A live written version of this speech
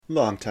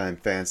Longtime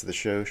fans of the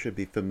show should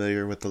be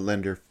familiar with the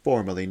lender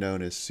formerly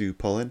known as Sue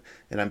Pullen,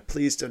 and I'm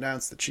pleased to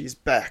announce that she's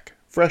back,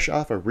 fresh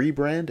off a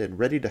rebrand and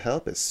ready to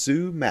help as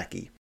Sue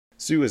Mackey.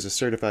 Sue is a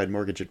certified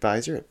mortgage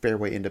advisor at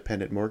Fairway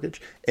Independent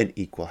Mortgage, an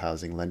equal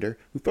housing lender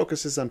who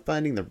focuses on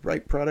finding the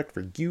right product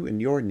for you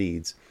and your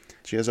needs.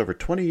 She has over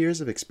 20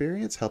 years of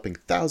experience helping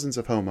thousands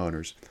of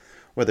homeowners.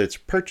 Whether it's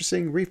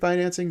purchasing,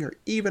 refinancing, or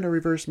even a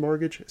reverse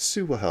mortgage,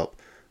 Sue will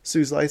help.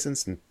 Sue's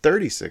licensed in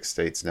 36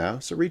 states now,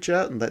 so reach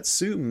out and let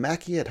Sue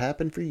Mackey it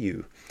happen for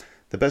you.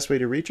 The best way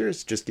to reach her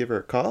is just give her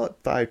a call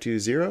at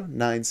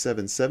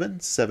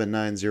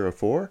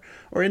 520-977-7904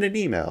 or in an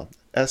email,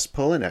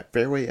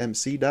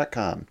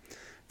 spullen@fairwaymc.com.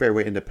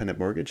 Fairway Independent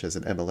Mortgage has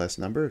an MLS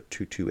number of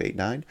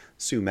 2289.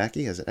 Sue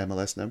Mackey has an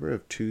MLS number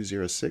of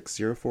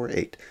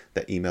 206048.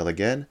 That email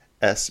again,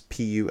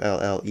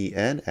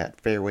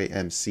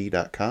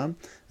 spullen@fairwaymc.com,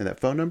 and that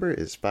phone number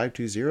is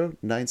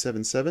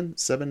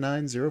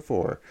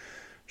 520-977-7904.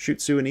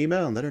 Shoot Sue an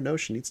email and let her know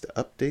she needs to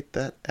update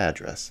that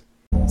address.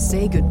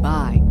 Say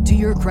goodbye to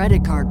your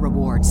credit card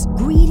rewards.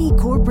 Greedy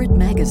corporate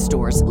mega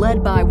stores,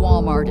 led by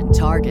Walmart and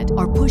Target,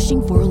 are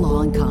pushing for a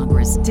law in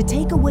Congress to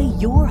take away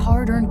your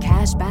hard-earned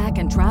cash back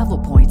and travel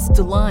points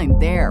to line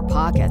their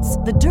pockets.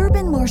 The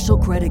Durbin-Marshall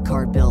credit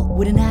card bill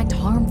would enact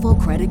harmful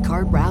credit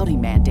card routing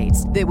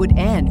mandates that would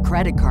end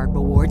credit card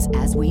rewards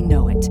as we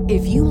know it.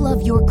 If you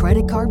love your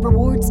credit card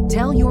rewards,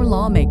 tell your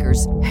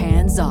lawmakers,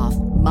 hands off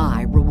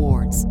my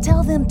rewards.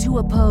 Tell them to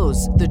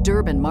oppose the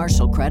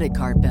Durbin-Marshall credit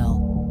card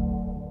bill.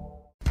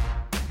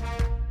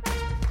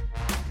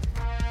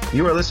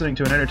 You are listening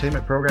to an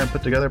entertainment program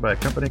put together by a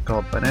company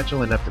called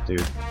Financial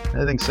Ineptitude.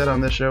 Anything said on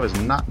this show is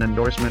not an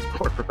endorsement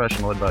or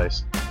professional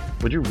advice.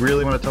 Would you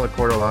really want to tell a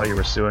court of law you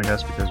were suing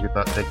us because you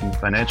thought taking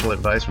financial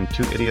advice from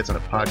two idiots on a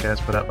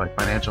podcast put out by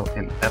Financial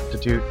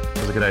Ineptitude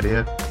was a good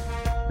idea?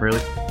 Really?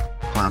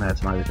 Clown hat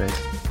smiley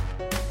face.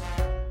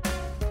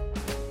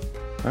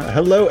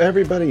 Hello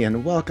everybody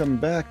and welcome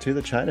back to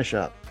the China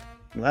Shop.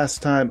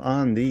 Last time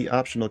on the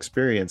Optional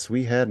Experience,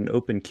 we had an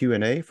open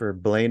Q&A for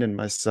Blaine and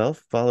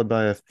myself, followed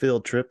by a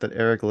field trip that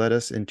Eric led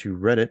us into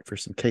Reddit for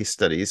some case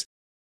studies. If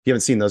you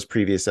haven't seen those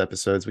previous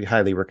episodes, we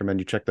highly recommend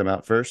you check them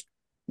out first.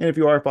 And if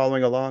you are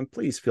following along,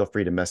 please feel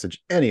free to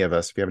message any of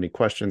us if you have any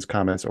questions,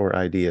 comments, or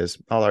ideas.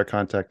 All our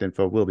contact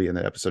info will be in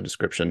the episode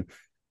description.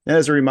 And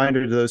as a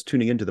reminder to those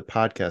tuning into the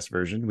podcast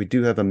version, we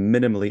do have a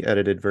minimally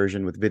edited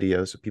version with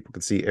video so people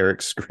can see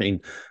Eric's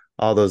screen.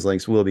 All those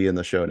links will be in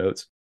the show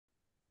notes.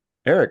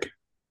 Eric,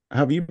 how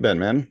have you been,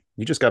 man?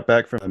 You just got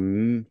back from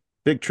a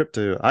big trip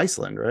to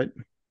Iceland, right?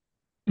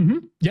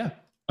 Yeah,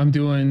 I'm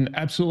doing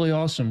absolutely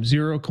awesome.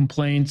 Zero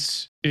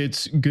complaints.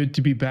 It's good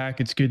to be back.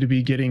 It's good to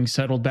be getting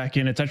settled back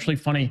in. It's actually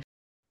funny.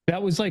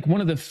 That was like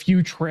one of the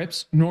few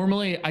trips.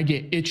 Normally I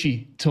get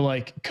itchy to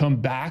like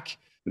come back.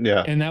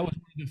 Yeah. And that was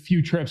one of the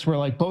few trips where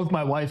like both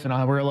my wife and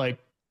I were like,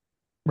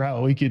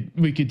 bro, we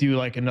could do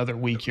like another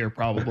week here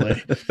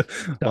probably.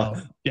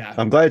 Well, yeah.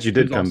 I'm glad you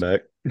did come awesome.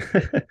 back.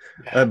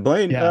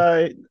 Blaine,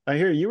 Yeah. I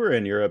hear you were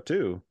in Europe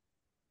too.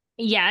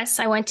 Yes,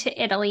 I went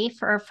to Italy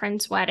for a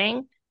friend's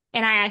wedding,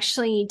 and I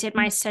actually did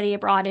my study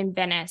abroad in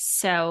Venice.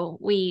 So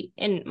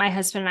my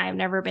husband and I have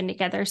never been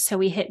together. So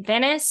we hit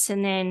Venice,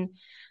 and then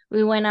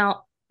we went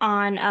out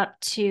on up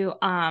to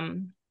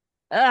I'm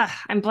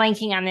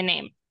blanking on the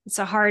name. It's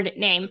a hard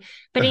name.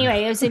 But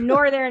anyway, it was in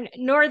northern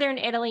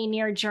Italy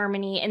near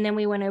Germany. And then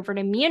we went over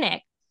to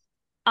Munich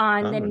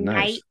on the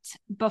night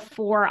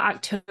before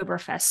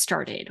Oktoberfest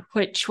started,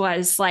 which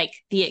was like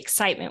the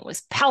excitement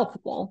was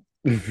palpable.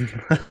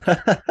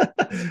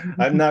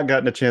 I've not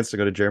gotten a chance to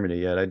go to Germany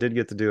yet. I did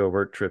get to do a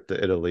work trip to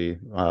Italy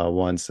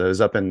once. I was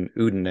up in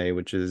Udine,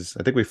 which is,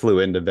 I think we flew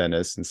into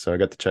Venice. And so I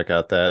got to check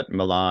out that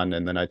Milan.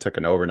 And then I took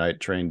an overnight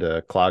train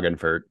to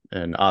Klagenfurt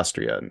in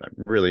Austria. And I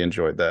really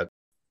enjoyed that.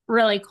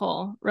 Really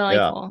cool. Really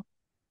cool.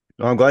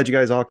 Well, I'm glad you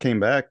guys all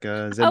came back.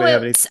 Does anybody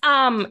have any?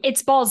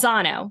 It's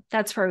Bolzano.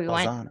 That's where we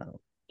went.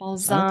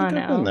 Bolzano. I don't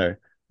think I've been there.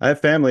 I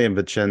have family in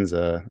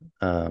Vicenza.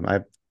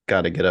 I've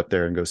got to get up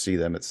there and go see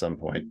them at some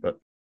point, but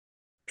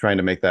trying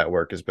to make that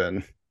work has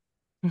been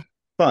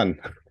fun.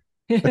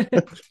 Do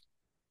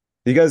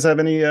you guys have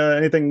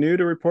anything new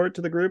to report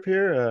to the group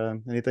here?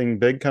 Anything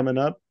big coming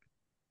up?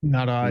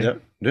 Not I.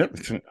 Yep.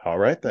 All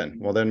right then.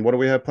 Well then, what do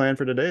we have planned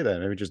for today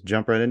then? Maybe just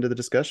jump right into the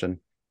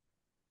discussion.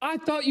 I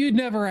thought you'd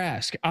never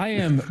ask. I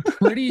am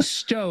pretty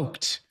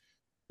stoked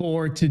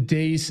for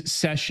today's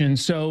session.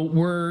 So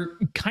we're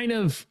kind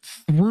of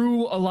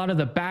through a lot of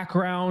the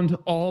background,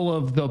 all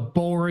of the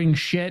boring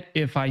shit,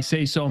 if I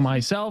say so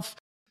myself.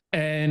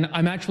 And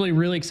I'm actually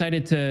really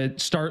excited to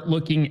start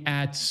looking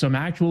at some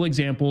actual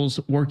examples,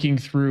 working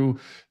through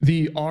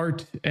the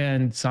art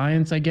and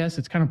science, I guess.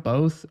 It's kind of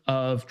both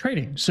of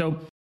trading. So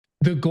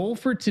the goal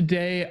for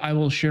today, I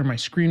will share my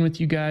screen with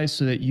you guys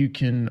so that you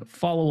can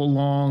follow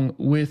along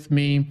with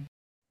me.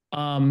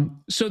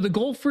 So the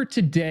goal for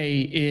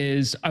today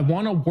is I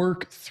want to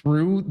work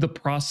through the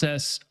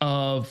process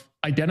of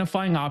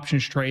identifying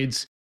options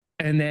trades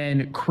and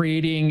then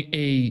creating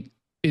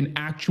an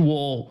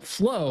actual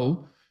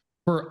flow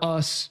for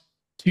us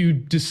to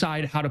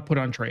decide how to put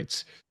on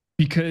trades.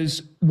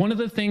 because one of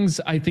the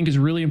things I think is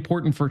really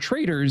important for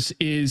traders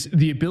is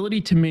the ability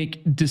to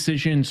make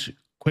decisions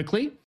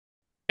quickly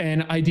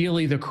and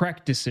ideally the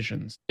correct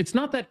decisions. It's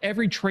not that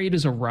every trade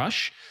is a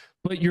rush,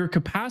 but your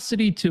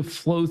capacity to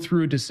flow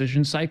through a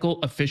decision cycle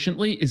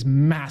efficiently is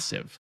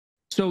massive.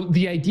 So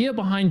the idea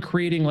behind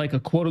creating like a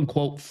quote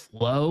unquote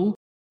flow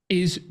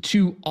is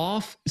to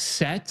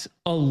offset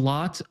a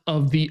lot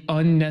of the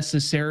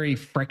unnecessary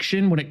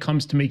friction when it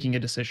comes to making a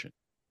decision.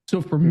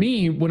 So for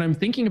me, when I'm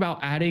thinking about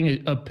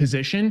adding a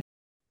position,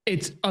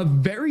 it's a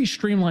very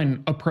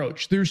streamlined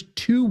approach. There's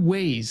two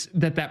ways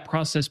that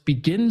process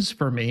begins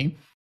for me.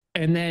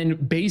 And then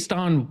based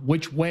on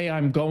which way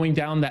I'm going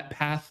down that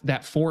path,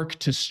 that fork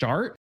to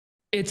start,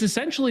 it's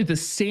essentially the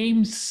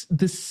same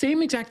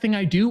exact thing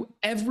I do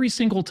every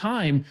single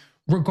time,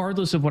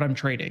 regardless of what I'm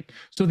trading.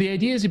 So the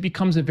idea is it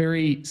becomes a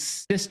very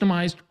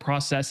systemized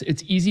process.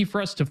 It's easy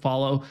for us to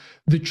follow.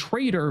 The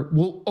trader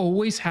will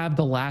always have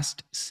the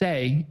last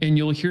say, and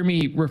you'll hear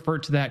me refer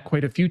to that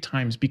quite a few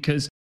times,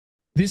 because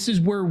this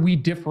is where we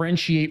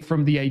differentiate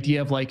from the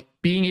idea of like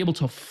being able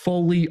to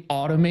fully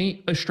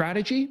automate a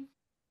strategy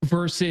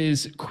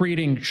versus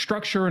creating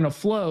structure and a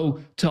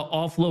flow to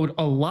offload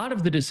a lot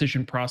of the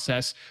decision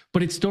process,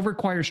 but it still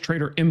requires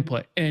trader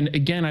input. And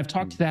again, I've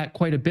talked to that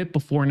quite a bit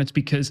before, and it's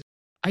because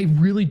I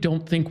really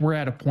don't think we're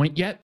at a point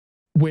yet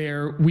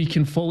where we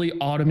can fully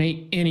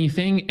automate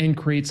anything and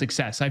create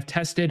success. I've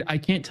tested, I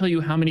can't tell you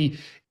how many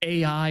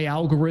AI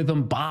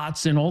algorithm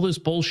bots and all this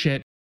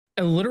bullshit,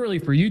 literally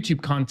for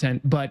YouTube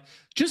content, but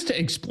just to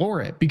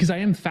explore it, because I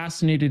am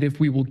fascinated if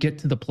we will get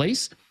to the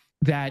place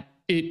that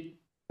it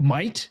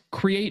might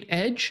create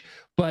edge,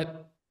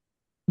 but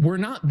we're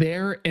not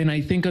there. And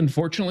I think,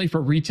 unfortunately,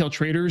 for retail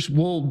traders,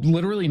 we'll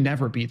literally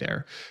never be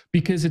there,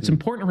 because it's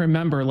important to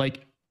remember,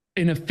 like,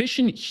 an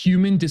efficient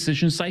human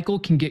decision cycle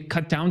can get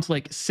cut down to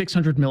like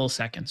 600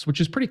 milliseconds, which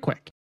is pretty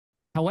quick.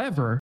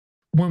 However,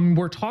 when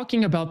we're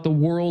talking about the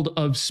world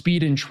of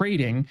speed and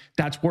trading,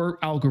 that's where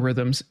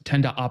algorithms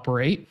tend to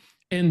operate.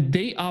 And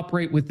they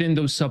operate within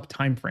those sub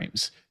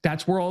timeframes.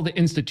 That's where all the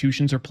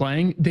institutions are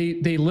playing.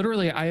 They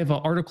literally, I have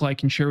an article I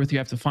can share with you.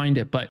 I have to find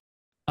it, but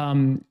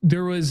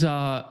there was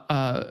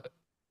I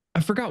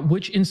forgot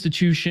which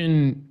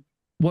institution,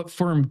 what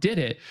firm did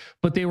it,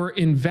 but they were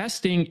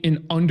investing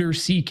in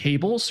undersea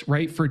cables,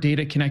 right, for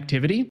data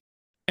connectivity.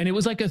 And it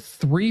was like a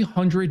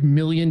 $300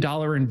 million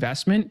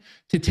investment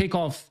to take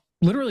off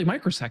literally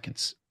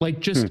microseconds, like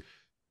just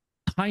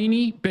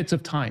tiny bits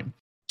of time.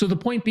 So the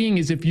point being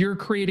is, if you're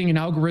creating an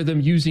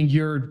algorithm using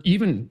your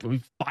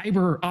even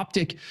fiber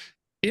optic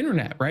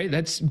internet, right?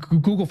 That's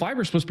Google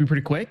Fiber is supposed to be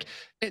pretty quick.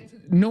 It's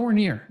nowhere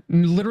near,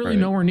 literally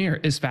nowhere near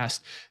as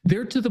fast.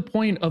 They're to the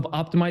point of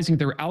optimizing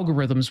their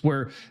algorithms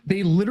where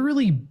they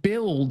literally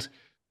build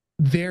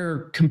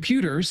their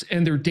computers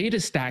and their data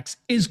stacks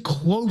as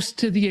close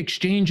to the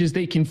exchange as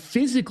they can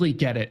physically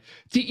get it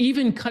to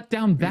even cut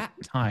down that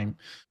time.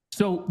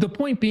 So the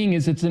point being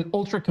is, it's an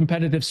ultra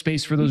competitive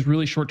space for those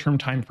really short-term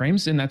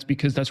timeframes, and that's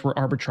because that's where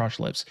arbitrage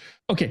lives.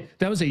 Okay,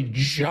 that was a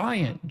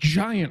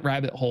giant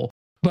rabbit hole.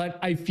 But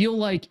I feel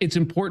like it's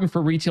important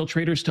for retail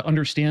traders to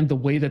understand the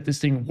way that this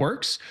thing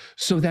works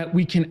so that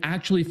we can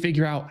actually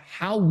figure out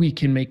how we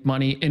can make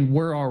money and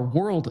where our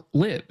world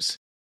lives.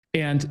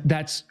 And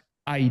that's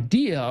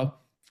idea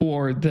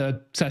for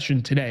the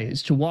session today,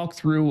 is to walk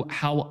through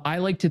how I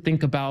like to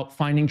think about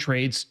finding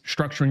trades,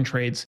 structuring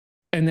trades.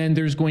 And then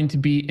there's going to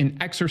be an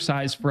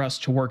exercise for us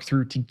to work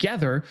through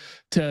together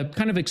to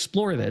kind of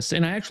explore this.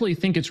 And I actually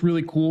think it's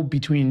really cool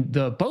between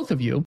the both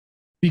of you,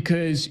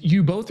 because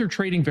you both are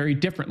trading very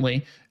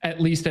differently, at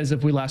least as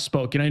if we last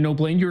spoke. And I know,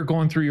 Blaine, you were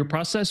going through your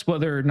process,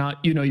 whether or not,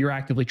 you know, you're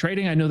actively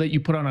trading. I know that you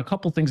put on a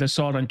couple things. I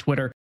saw it on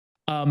Twitter.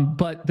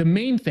 But the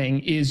main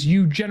thing is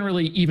you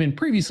generally even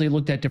previously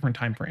looked at different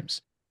timeframes.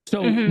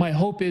 So my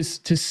hope is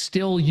to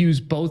still use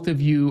both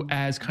of you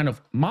as kind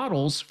of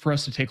models for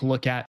us to take a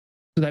look at,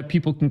 so that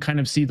people can kind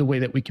of see the way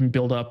that we can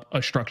build up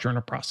a structure and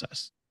a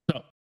process.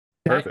 So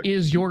that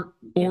is your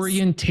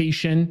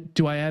orientation.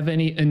 Do I have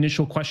any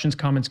initial questions,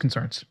 comments,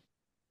 concerns?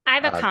 I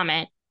have a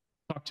comment.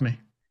 Talk to me.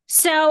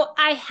 So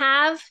I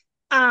have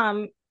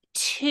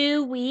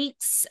 2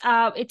 weeks.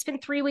 It's been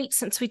 3 weeks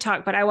since we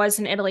talked, but I was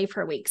in Italy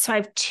for a week. So I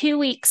have 2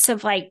 weeks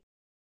of like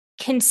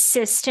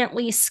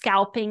consistently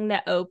scalping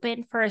the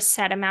open for a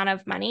set amount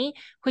of money,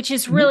 which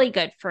is really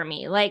good for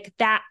me. Like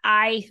that,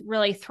 I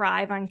really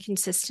thrive on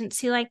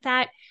consistency like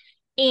that.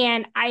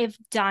 And I've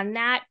done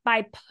that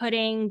by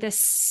putting the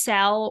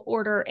sell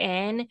order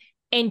in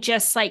and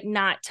just like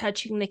not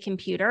touching the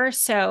computer.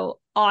 So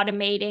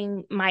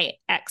automating my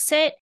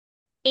exit.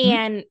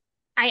 And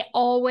I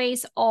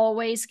always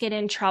get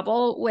in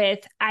trouble with,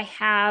 I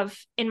have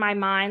in my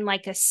mind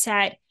like a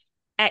set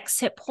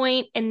exit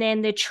point, and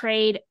then the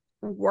trade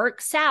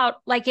works out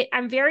like it.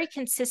 I'm very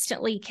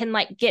consistently can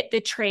like get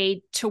the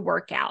trade to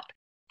work out.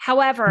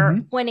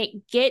 However, when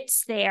it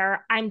gets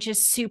there, I'm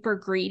just super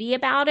greedy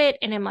about it.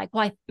 And I'm like,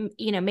 well,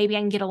 maybe I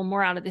can get a little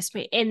more out of this.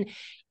 And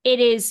it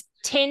is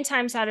 10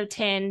 times out of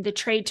 10, the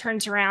trade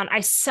turns around.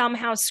 I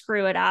somehow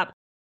screw it up.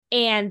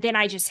 And then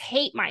I just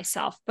hate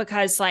myself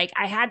because like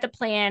I had the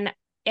plan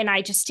and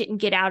I just didn't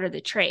get out of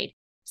the trade.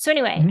 So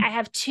anyway, I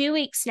have 2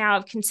 weeks now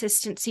of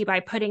consistency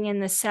by putting in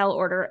the sell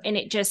order, and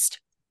it just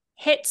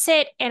hits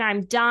it and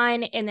I'm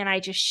done. And then I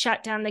just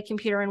shut down the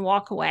computer and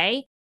walk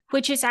away,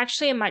 which is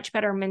actually a much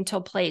better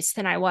mental place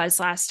than I was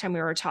last time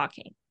we were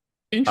talking.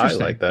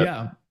 Interesting. I like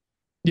that.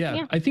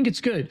 Yeah, I think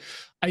it's good.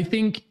 I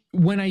think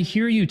when I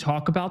hear you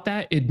talk about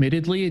that,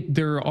 admittedly,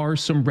 there are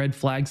some red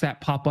flags that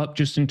pop up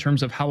just in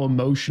terms of how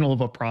emotional of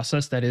a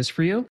process that is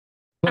for you.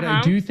 But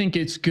I do think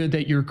it's good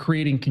that you're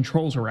creating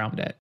controls around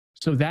it.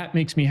 So that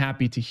makes me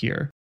happy to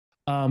hear.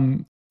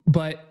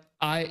 But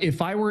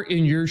if I were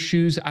in your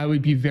shoes, I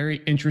would be very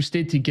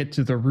interested to get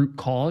to the root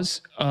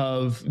cause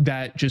of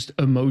that just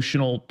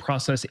emotional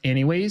process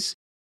anyways.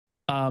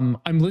 I'm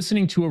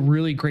listening to a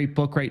really great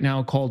book right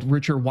now called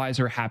Richer,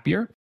 Wiser,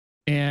 Happier.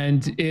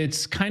 And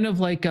it's kind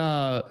of like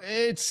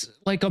it's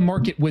like a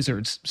Market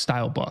Wizards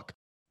style book.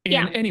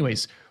 And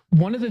anyways,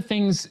 one of the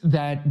things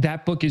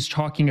that book is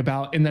talking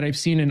about, and that I've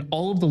seen in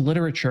all of the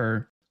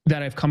literature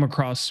that I've come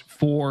across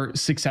for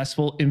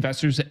successful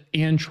investors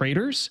and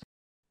traders,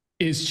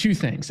 is two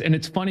things. And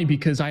it's funny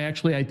because I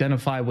actually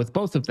identify with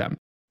both of them.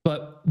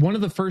 But one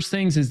of the first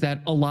things is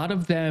that a lot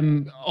of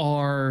them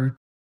are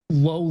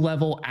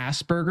low-level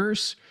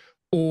Asperger's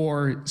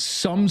or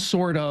some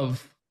sort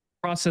of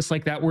process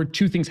like that, where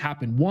two things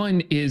happen.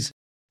 One is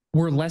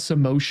we're less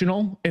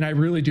emotional, and I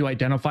really do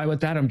identify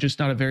with that. I'm just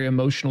not a very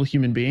emotional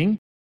human being.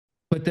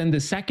 But then the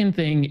second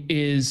thing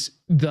is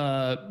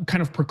the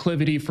kind of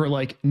proclivity for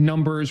like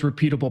numbers,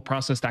 repeatable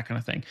process, that kind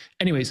of thing.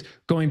 Anyways,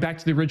 going back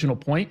to the original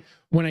point,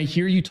 when I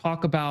hear you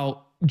talk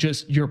about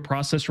just your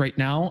process right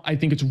now, I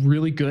think it's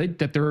really good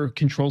that there are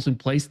controls in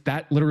place.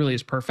 That literally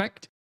is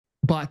perfect.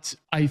 But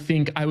I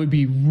think I would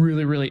be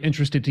really, really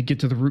interested to get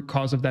to the root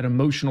cause of that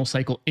emotional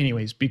cycle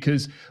anyways,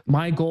 because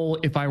my goal,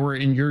 if I were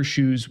in your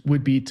shoes,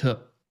 would be to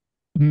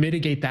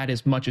mitigate that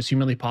as much as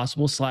humanly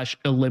possible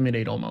 /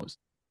 eliminate almost.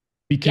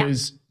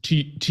 Because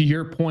to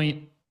your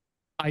point,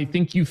 I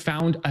think you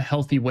found a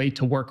healthy way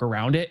to work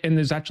around it. And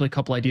there's actually a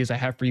couple ideas I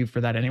have for you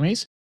for that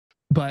anyways.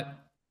 But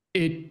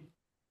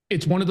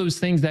it's one of those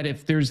things that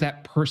if there's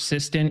that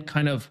persistent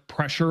kind of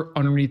pressure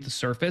underneath the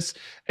surface,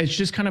 it's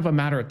just kind of a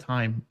matter of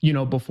time,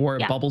 before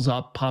it bubbles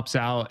up, pops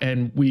out,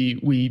 and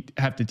we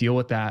have to deal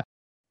with that.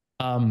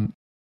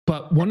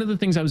 But one of the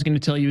things I was going to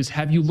tell you is,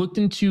 have you looked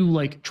into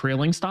like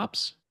trailing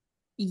stops?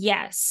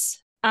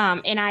 Yes.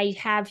 And I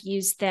have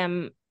used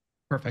them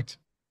Perfect.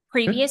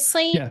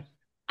 previously. Yeah.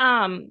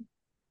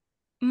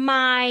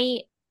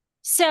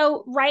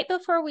 So right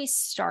before we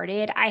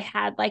started, I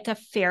had like a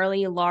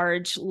fairly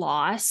large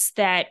loss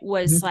that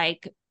was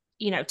like,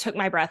 took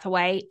my breath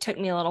away. It took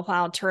me a little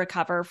while to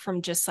recover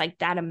from just like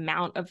that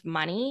amount of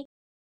money.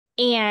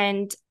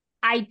 And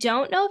I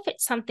don't know if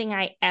it's something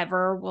I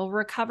ever will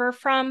recover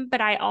from, but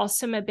I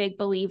also am a big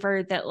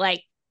believer that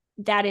like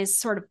that is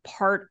sort of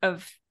part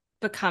of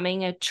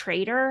becoming a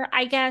trader,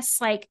 I guess.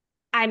 Like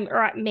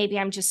or maybe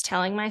I'm just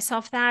telling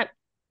myself that,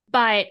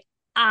 but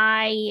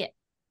I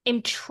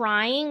am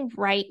trying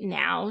right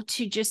now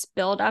to just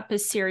build up a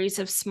series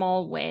of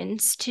small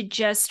wins to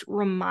just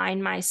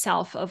remind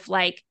myself of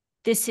like,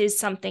 this is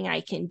something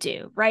I can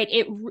do, right?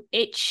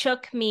 It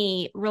shook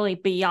me really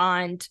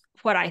beyond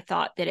what I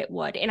thought that it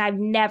would. And I've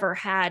never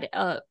had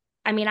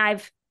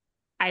I've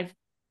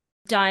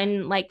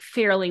done like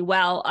fairly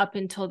well up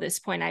until this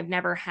point. I've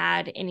never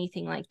had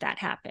anything like that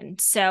happen.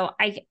 So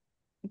I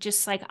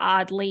just like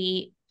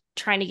oddly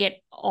trying to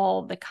get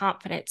all the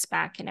confidence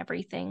back and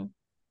everything.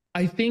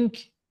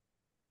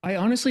 I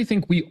honestly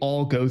think we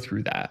all go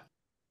through that,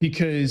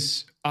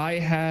 because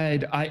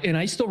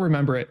I still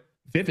remember it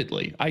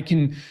vividly. I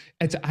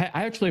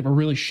actually have a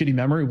really shitty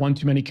memory, one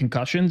too many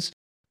concussions.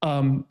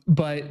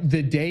 But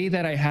the day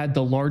that I had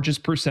the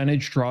largest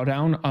percentage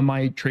drawdown on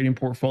my trading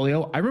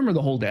portfolio, I remember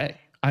the whole day.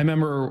 I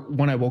remember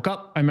when I woke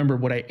up, I remember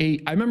what I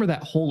ate. I remember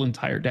that whole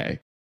entire day.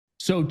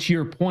 So to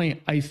your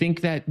point, I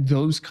think that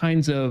those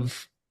kinds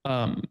of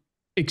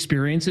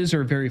experiences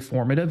are very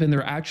formative, and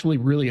they're actually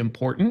really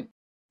important.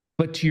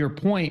 But to your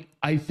point,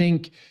 I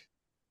think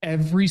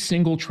every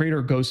single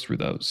trader goes through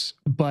those,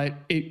 but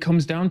it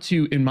comes down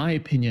to, in my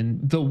opinion,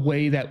 the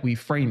way that we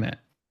frame it,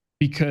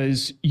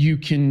 because we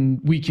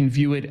can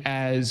view it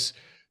as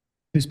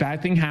this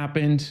bad thing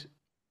happened.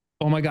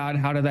 Oh my God,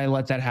 how did I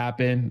let that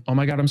happen? Oh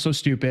my God, I'm so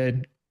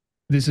stupid.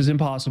 This is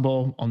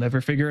impossible. I'll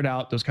never figure it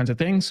out. Those kinds of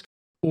things.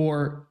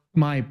 Or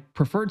my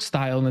preferred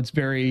style, and it's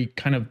very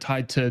kind of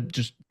tied to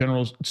just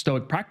general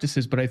Stoic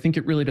practices, but I think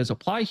it really does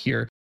apply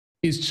here,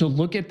 is to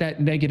look at that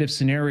negative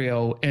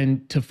scenario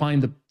and to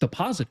find the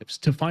positives,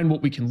 to find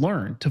what we can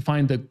learn, to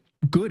find the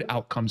good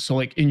outcomes. So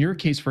like in your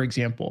case, for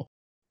example,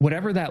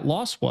 whatever that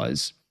loss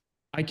was,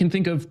 I can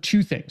think of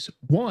two things.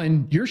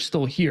 One, you're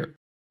still here.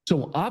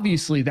 So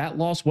obviously that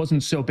loss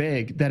wasn't so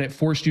big that it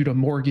forced you to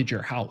mortgage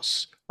your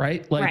house,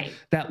 right? Like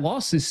that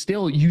loss is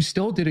you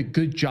still did a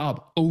good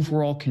job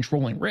overall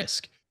controlling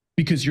risk,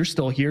 because you're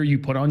still here, you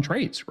put on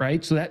trades,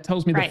 right? So that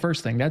tells me the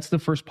first thing. That's the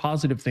first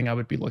positive thing I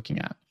would be looking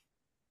at.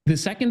 The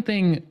second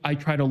thing I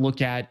try to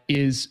look at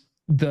is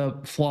the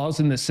flaws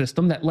in the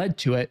system that led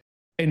to it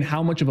and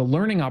how much of a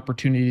learning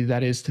opportunity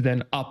that is to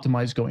then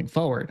optimize going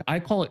forward. I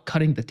call it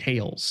cutting the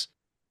tails,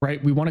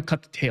 right? We want to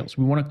cut the tails.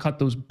 We want to cut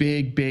those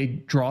big,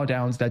 big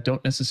drawdowns that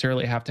don't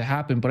necessarily have to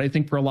happen. But I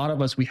think for a lot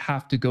of us, we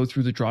have to go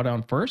through the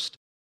drawdown first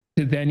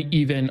to then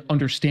even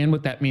understand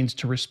what that means,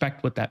 to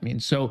respect what that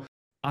means. So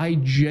I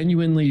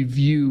genuinely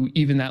view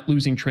even that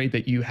losing trade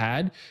that you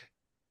had,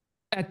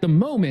 at the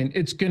moment,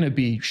 it's going to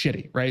be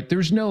shitty, right?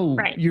 There's no,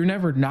 Right. You're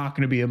never not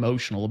going to be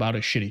emotional about a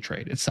shitty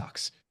trade. It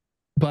sucks.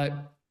 But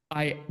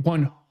I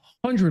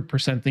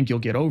 100% think you'll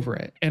get over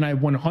it. And I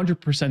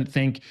 100%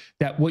 think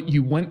that what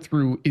you went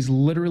through is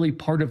literally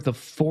part of the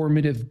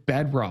formative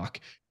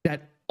bedrock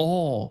that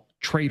all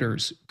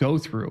traders go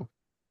through.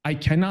 I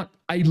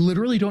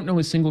literally don't know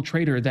a single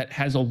trader that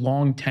has a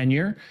long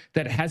tenure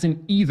that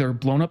hasn't either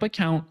blown up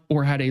account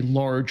or had a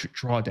large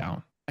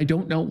drawdown. I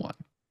don't know one.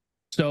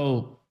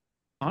 So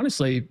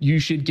honestly, you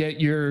should get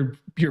your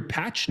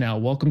patch now.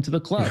 Welcome to the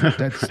club.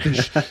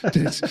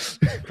 That's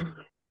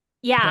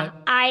Yeah.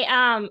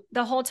 I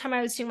the whole time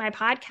I was doing my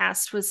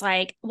podcast was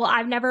like, well,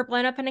 I've never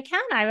blown up an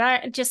account.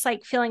 I just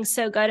like feeling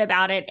so good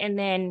about it. And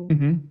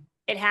then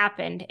it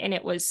happened and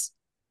it was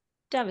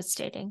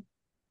devastating.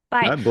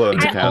 But I've blown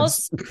I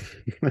accounts.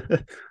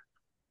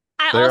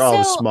 I They're all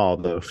also small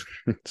though.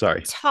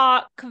 Sorry.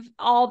 talk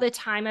all the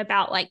time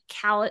about like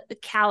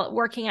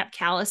working up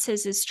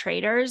calluses as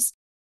traders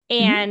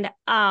and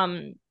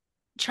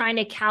trying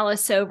to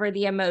callus over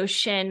the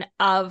emotion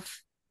of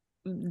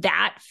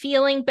that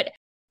feeling. But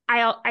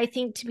I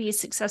think to be a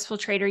successful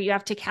trader, you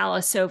have to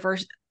callus over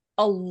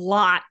a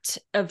lot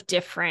of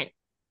different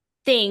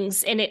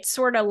things. And it's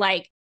sort of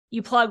like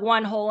you plug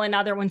one hole,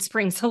 another one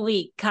springs a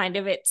leak kind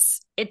of.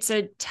 It's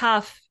a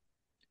tough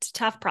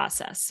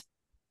process.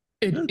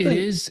 It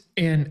is.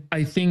 And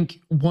I think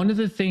one of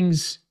the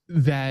things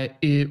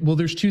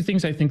there's two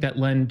things I think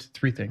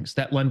three things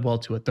that lend well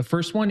to it. The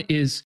first one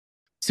is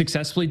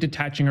successfully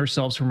detaching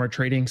ourselves from our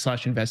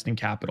trading/investing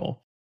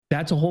capital.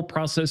 That's a whole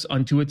process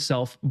unto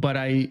itself, but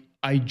I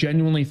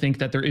genuinely think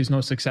that there is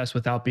no success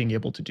without being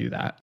able to do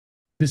that.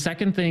 The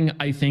second thing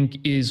I think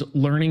is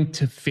learning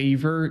to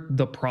favor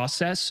the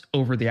process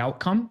over the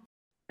outcome.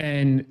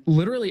 And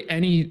literally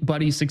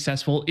anybody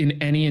successful in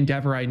any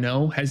endeavor I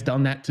know has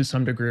done that to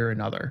some degree or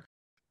another.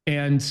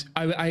 And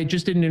I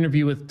just did an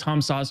interview with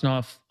Tom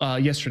Sosnoff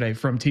yesterday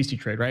from Tasty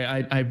Trade,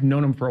 right? I've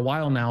known him for a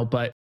while now,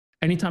 but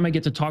anytime I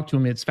get to talk to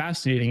him, it's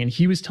fascinating. And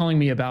he was telling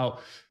me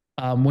about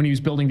when he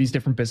was building these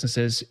different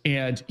businesses,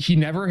 and he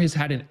never has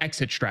had an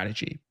exit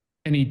strategy.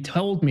 And he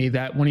told me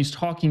that when he's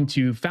talking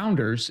to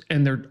founders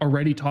and they're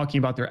already talking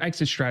about their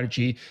exit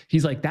strategy,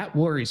 he's like, that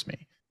worries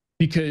me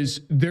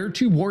because they're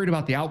too worried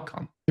about the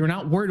outcome. They're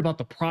not worried about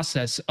the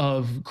process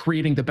of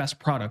creating the best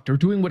product or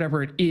doing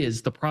whatever it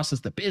is, the process,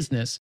 the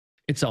business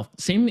itself.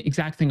 Same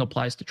exact thing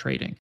applies to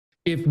trading.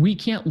 If we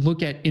can't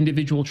look at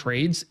individual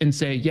trades and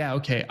say, yeah,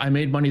 okay, I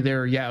made money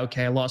there. Yeah,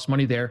 okay, I lost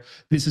money there.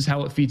 This is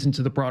how it feeds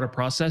into the broader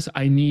process.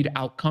 I need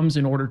outcomes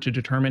in order to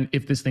determine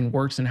if this thing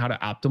works and how to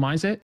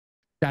optimize it.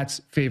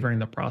 That's favoring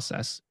the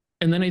process.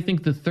 And then I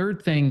think the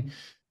third thing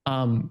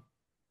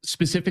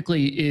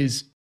specifically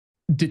is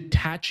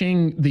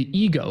detaching the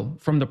ego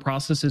from the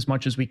process as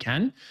much as we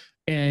can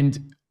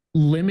and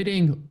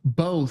limiting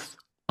both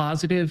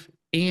positive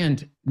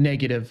and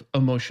negative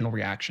emotional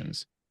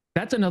reactions.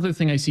 That's another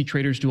thing I see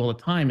traders do all the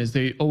time is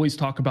they always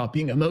talk about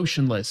being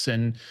emotionless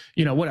and,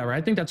 whatever.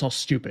 I think that's all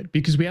stupid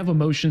because we have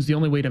emotions. The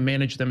only way to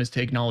manage them is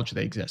to acknowledge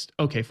they exist.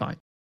 Okay, fine.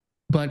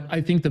 But I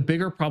think the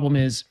bigger problem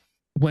is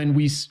when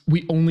we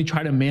only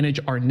try to manage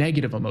our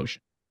negative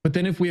emotion. But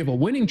then if we have a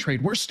winning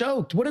trade, we're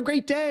stoked. What a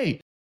great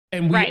day.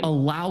 And we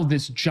allow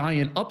this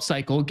giant up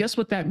cycle. Guess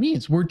what that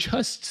means? We're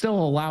just still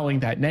allowing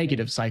that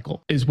negative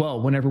cycle as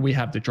well whenever we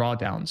have the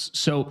drawdowns.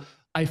 So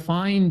I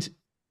find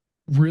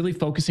really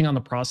focusing on the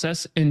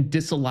process and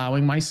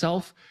disallowing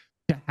myself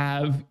to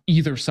have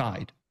either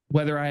side.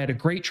 Whether I had a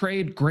great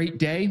trade, great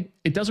day,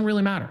 it doesn't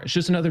really matter. It's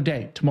just another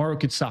day. Tomorrow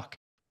could suck.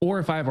 Or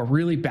if I have a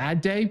really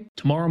bad day,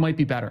 tomorrow might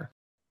be better.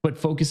 But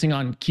focusing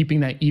on keeping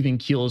that even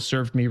keel has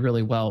served me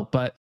really well.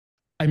 But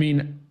I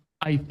mean,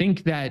 I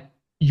think that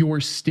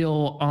you're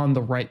still on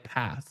the right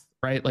path,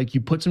 right? Like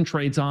you put some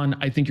trades on.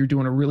 I think you're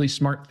doing a really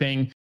smart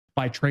thing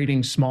by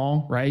trading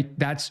small, right?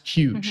 That's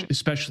huge,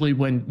 especially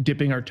when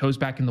dipping our toes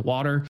back in the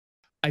water.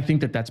 I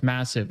think that that's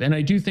massive. And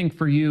I do think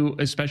for you,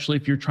 especially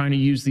if you're trying to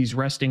use these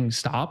resting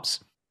stops,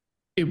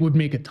 it would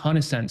make a ton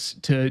of sense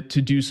to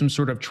do some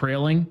sort of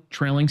trailing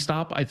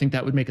stop. I think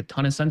that would make a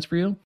ton of sense for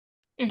you.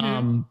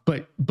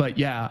 But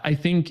yeah, I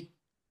think,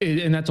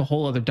 and that's a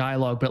whole other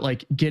dialogue, but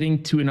like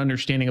getting to an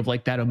understanding of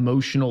like that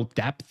emotional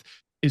depth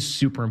is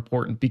super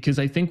important because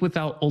I think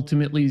without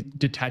ultimately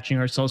detaching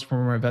ourselves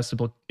from our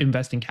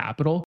investing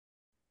capital,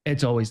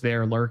 it's always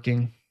there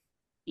lurking.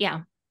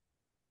 Yeah.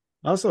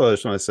 Also, I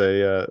just want to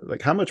say,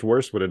 like, how much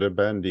worse would it have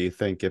been, do you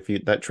think, if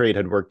that trade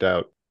had worked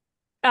out?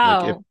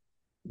 Oh,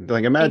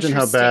 like imagine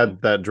how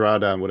bad that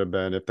drawdown would have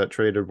been if that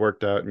trade had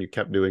worked out and you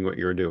kept doing what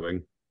you were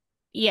doing.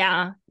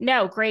 Yeah.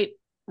 No, great.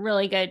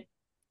 Really good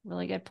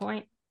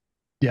point.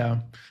 Yeah.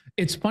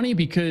 It's funny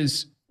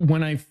because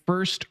when I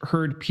first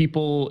heard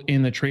people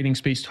in the trading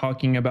space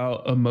talking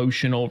about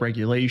emotional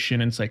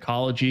regulation and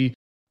psychology,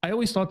 I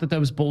always thought that that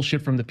was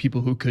bullshit from the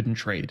people who couldn't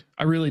trade.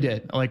 I really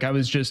did. Like I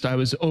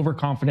was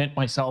overconfident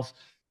myself,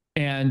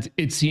 and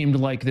it seemed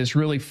like this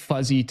really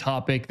fuzzy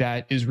topic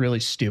that is really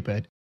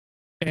stupid.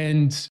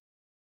 And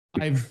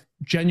I've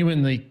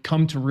genuinely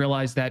come to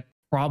realize that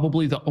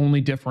probably the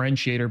only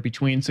differentiator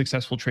between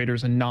successful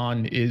traders and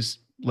non is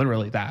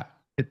literally that.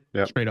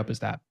 Straight up is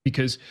that,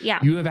 because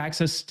you have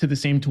access to the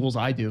same tools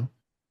I do,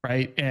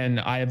 right? And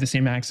I have the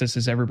same access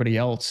as everybody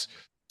else.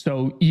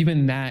 So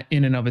even that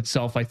in and of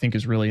itself, I think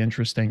is really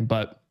interesting.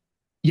 But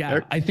yeah,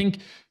 Eric, I think,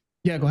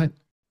 go ahead.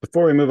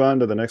 Before we move on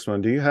to the next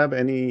one, do you have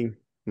any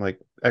like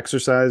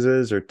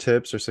exercises or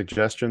tips or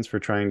suggestions for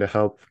trying to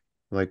help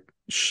like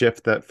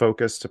shift that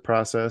focus to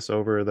process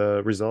over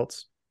the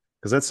results?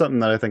 Because that's something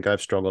that I think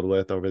I've struggled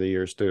with over the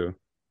years too.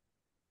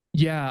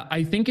 Yeah,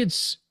 I think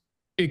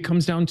it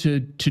comes down to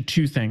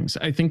two things.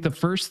 I think the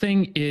first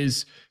thing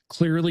is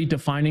clearly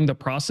defining the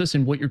process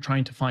and what you're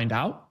trying to find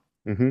out.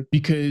 Mm-hmm.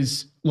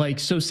 Because like,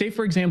 so say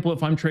for example,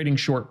 if I'm trading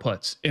short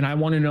puts and I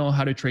want to know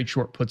how to trade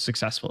short puts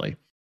successfully,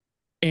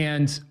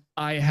 and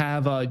I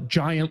have a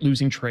giant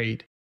losing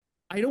trade,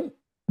 I don't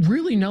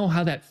really know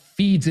how that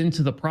feeds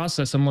into the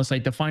process unless I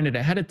define it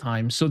ahead of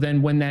time. So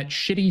then when that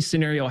shitty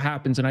scenario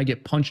happens and I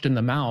get punched in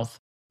the mouth,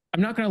 I'm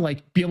not going to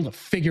like be able to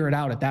figure it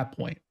out at that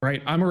point,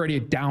 right? I'm already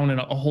down in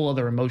a whole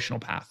other emotional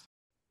path.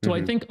 So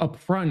I think up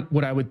front,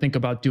 what I would think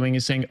about doing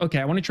is saying, okay,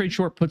 I want to trade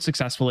short put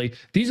successfully.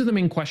 These are the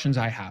main questions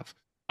I have.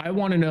 I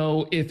want to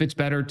know if it's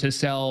better to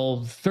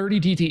sell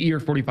 30 DTE or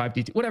 45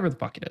 DTE, whatever the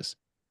fuck it is.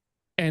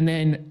 And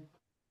then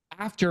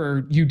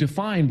after you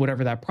define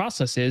whatever that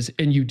process is,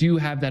 and you do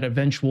have that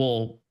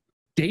eventual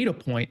data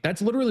point,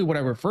 that's literally what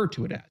I refer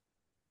to it as.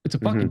 It's a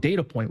fucking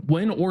data point.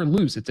 Win or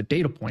lose, it's a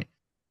data point.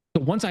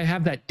 So once I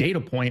have that data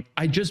point,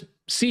 I just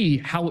see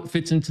how it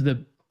fits into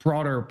the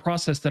broader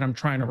process that I'm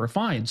trying to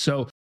refine.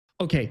 So,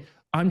 okay,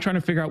 I'm trying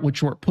to figure out which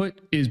short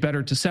put is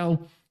better to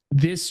sell.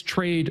 This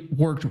trade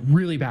worked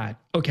really bad.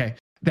 Okay,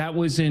 that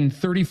was in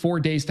 34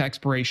 days to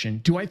expiration.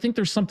 Do I think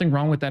there's something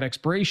wrong with that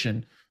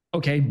expiration?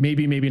 Okay,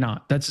 maybe, maybe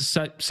not. That's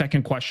a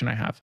second question I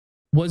have.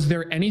 Was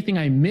there anything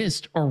I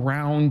missed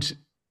around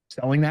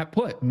selling that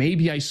put?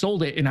 Maybe I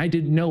sold it and I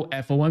didn't know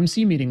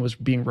FOMC meeting was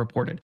being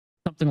reported,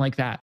 something like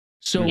that.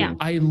 So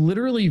I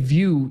literally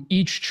view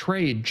each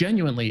trade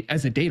genuinely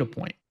as a data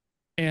point.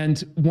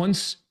 And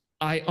once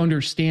I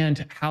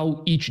understand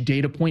how each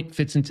data point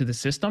fits into the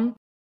system,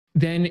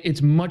 then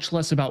it's much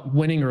less about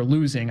winning or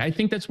losing. I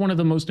think that's one of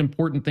the most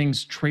important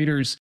things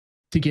traders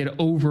to get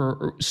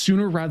over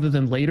sooner rather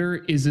than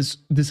later is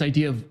this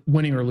idea of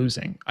winning or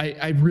losing.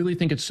 I really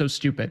think it's so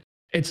stupid.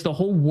 It's the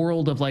whole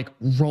world of like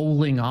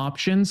rolling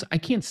options. I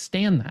can't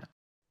stand that.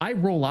 I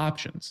roll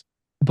options.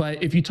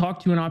 But if you talk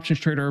to an options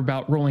trader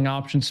about rolling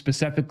options,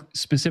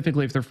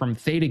 specifically if they're from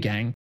Theta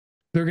Gang,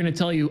 they're going to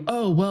tell you,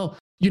 oh, well,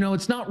 you know,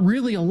 it's not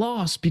really a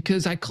loss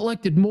because I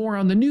collected more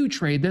on the new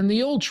trade than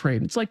the old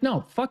trade. It's like,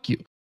 no, fuck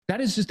you.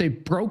 That is just a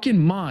broken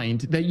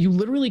mind that you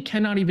literally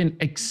cannot even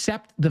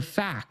accept the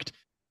fact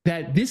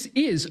that this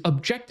is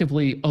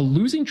objectively a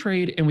losing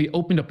trade and we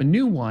opened up a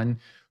new one,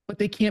 but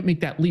they can't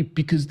make that leap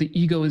because the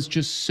ego is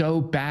just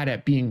so bad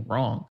at being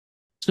wrong.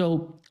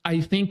 So I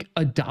think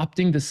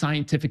adopting the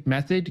scientific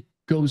method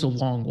goes a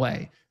long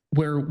way,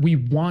 where we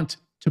want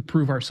to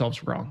prove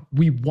ourselves wrong.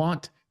 We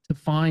want to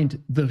find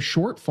the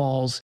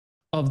shortfalls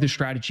of the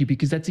strategy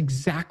because that's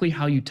exactly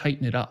how you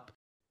tighten it up.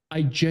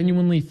 I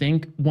genuinely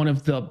think one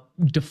of the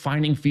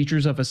defining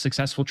features of a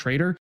successful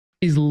trader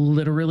is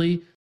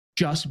literally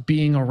just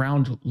being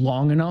around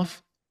long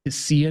enough to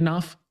see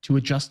enough to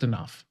adjust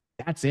enough.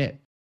 That's it.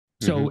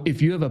 So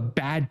if you have a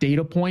bad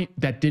data point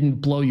that didn't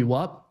blow you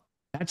up,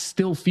 that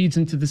still feeds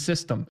into the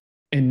system.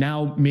 And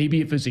now maybe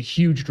if it's a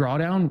huge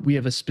drawdown, we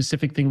have a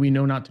specific thing we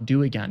know not to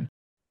do again.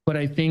 But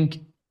I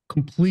think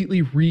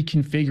completely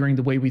reconfiguring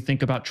the way we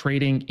think about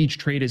trading, each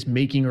trade is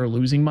making or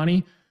losing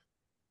money,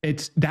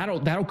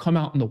 that'll come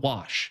out in the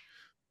wash.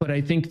 But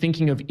I think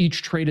thinking of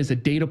each trade as a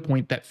data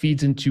point that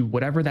feeds into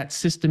whatever that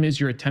system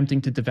is you're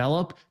attempting to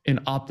develop and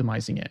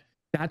optimizing it,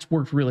 that's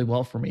worked really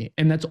well for me.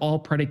 And that's all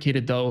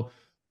predicated though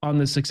on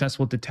the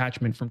successful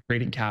detachment from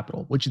trading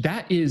capital, which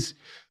that is,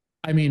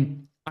 I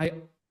mean,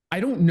 I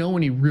don't know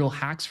any real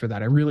hacks for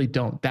that. I really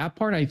don't. That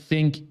part I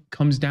think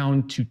comes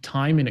down to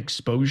time and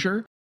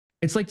exposure.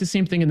 It's like the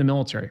same thing in the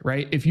military,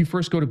 right? If you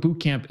first go to boot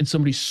camp and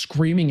somebody's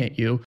screaming at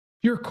you,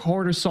 your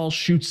cortisol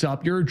shoots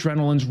up, your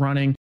adrenaline's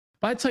running.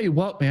 But I tell you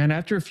what, man,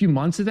 after a few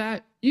months of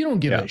that, you don't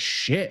give a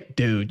shit,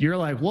 dude. You're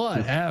like,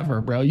 whatever,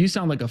 bro. You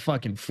sound like a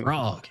fucking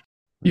frog.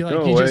 You're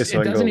like,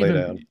 it doesn't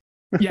even,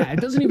 it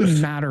doesn't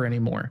even matter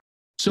anymore.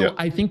 So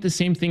I think the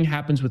same thing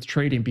happens with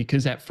trading,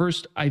 because at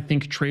first I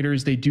think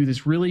traders, they do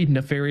this really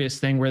nefarious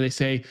thing where they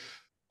say,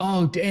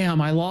 oh, damn,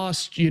 I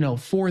lost,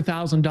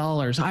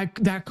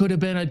 $4,000. That could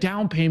have been a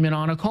down payment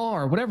on a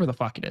car, whatever the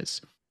fuck it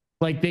is.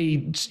 Like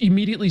they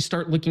immediately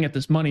start looking at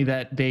this money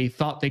that they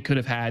thought they could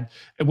have had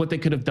and what they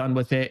could have done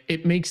with it.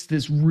 It makes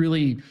this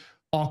really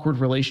awkward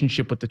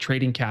relationship with the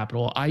trading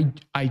capital.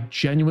 I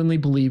genuinely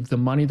believe the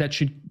money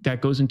that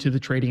goes into the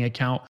trading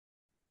account,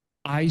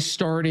 I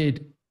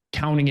started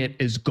counting it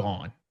as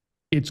gone.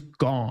 It's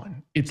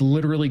gone. It's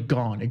literally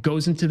gone. It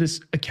goes into this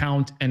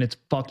account and it's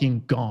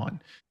fucking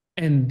gone.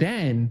 And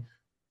then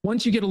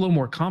once you get a little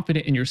more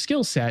confident in your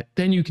skill set,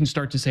 then you can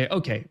start to say,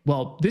 okay,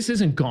 well, this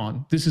isn't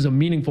gone. This is a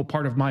meaningful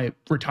part of my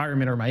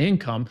retirement or my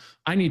income.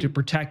 I need to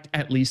protect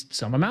at least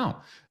some amount.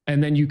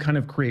 And then you kind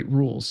of create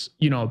rules,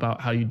 about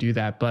how you do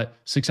that. But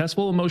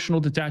successful emotional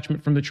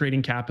detachment from the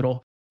trading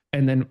capital,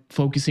 and then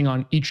focusing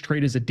on each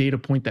trade as a data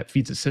point that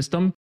feeds a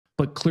system,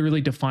 but clearly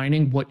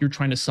defining what you're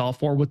trying to solve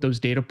for with those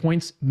data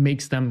points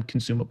makes them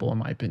consumable, in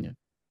my opinion.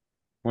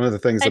 One of the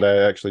things that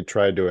I actually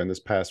tried doing this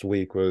past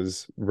week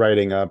was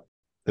writing up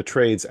the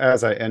trades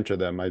as I enter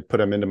them. I put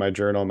them into my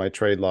journal, my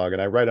trade log,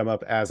 and I write them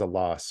up as a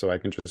loss. So I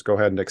can just go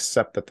ahead and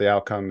accept that the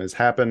outcome has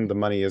happened. The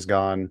money is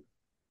gone.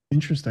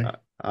 Interesting.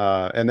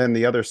 And then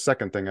the other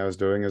second thing I was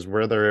doing is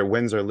whether it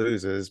wins or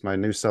loses, my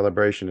new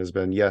celebration has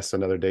been, yes,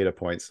 another data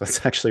point. So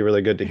that's actually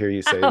really good to hear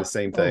you say the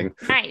same thing.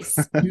 Nice.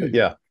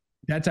 Yeah.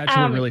 That's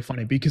actually really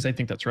funny because I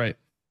think that's right.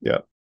 Yeah.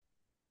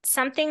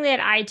 Something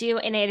that I do,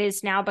 and it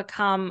has now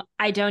become,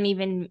 I don't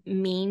even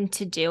mean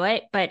to do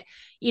it, but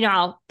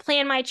I'll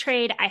plan my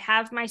trade. I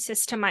have my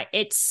system. I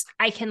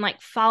can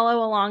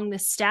follow along the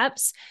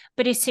steps,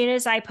 but as soon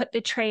as I put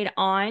the trade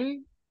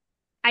on,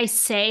 I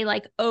say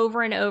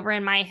over and over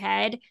in my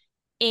head,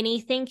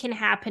 anything can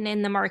happen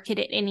in the market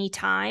at any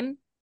time,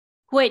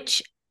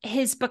 which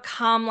has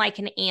become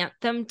an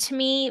anthem to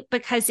me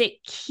because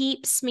it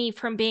keeps me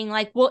from being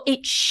well,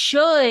 it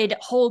should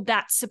hold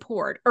that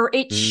support, or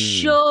it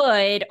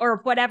should, or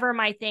whatever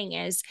my thing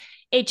is.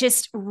 It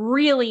just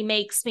really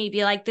makes me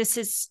be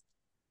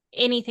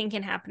anything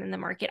can happen in the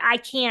market. I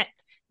can't,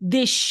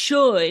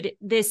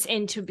 this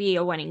end to be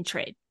a winning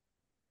trade.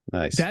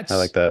 Nice. I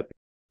like that.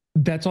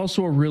 That's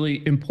also a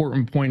really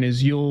important point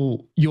is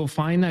you'll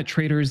find that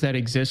traders that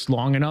exist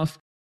long enough,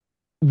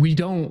 we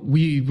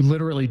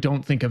literally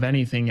don't think of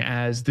anything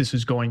as this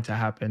is going to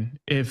happen.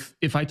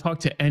 If I talk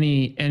to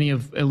any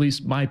of at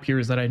least my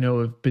peers that I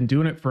know have been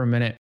doing it for a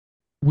minute,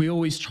 we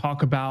always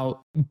talk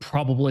about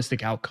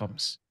probabilistic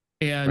outcomes.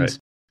 And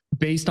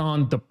based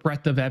on the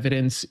breadth of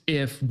evidence,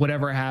 if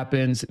whatever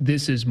happens,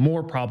 this is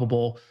more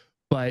probable.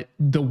 But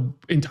the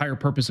entire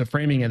purpose of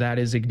framing of that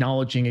is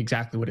acknowledging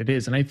exactly what it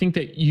is. And I think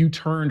that you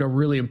turned a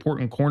really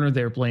important corner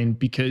there, Blaine,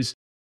 because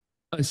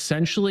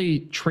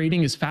essentially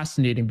trading is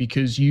fascinating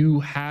because you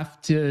have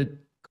to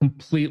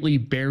completely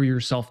bare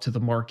yourself to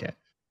the market,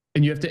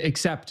 and you have to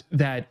accept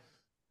that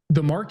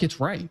the market's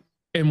right.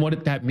 And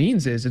what that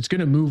means is it's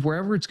going to move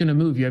wherever it's going to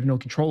move. You have no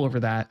control over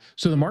that.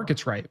 So the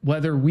market's right.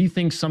 Whether we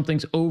think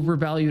something's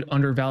overvalued,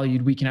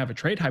 undervalued, we can have a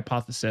trade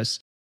hypothesis,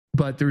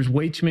 but there's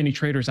way too many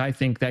traders, I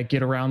think, that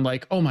get around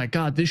oh my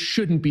God, this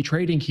shouldn't be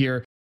trading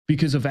here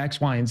because of X,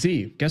 Y, and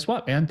Z. Guess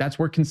what, man? That's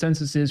where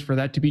consensus is for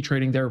that to be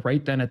trading there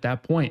right then at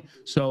that point.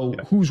 So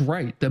who's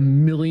right? The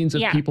millions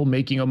of people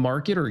making a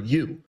market, or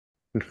you?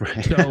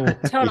 Right. So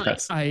totally.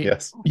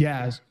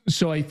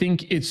 So I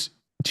think it's,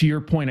 to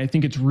your point, I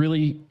think it's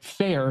really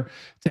fair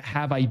to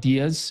have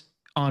ideas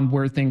on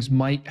where things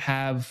might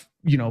have,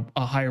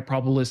 a higher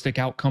probabilistic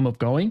outcome of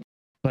going.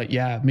 But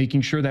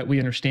making sure that we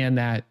understand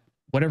that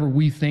whatever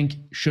we think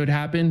should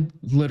happen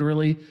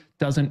literally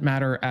doesn't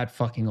matter at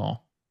fucking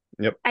all.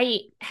 Yep.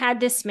 I had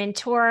this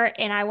mentor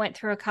and I went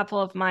through a couple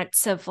of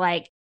months of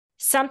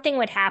something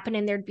would happen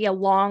and there'd be a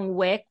long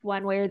wick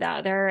one way or the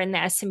other in the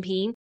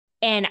S&P,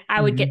 and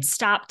I would get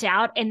stopped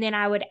out, and then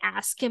I would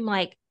ask him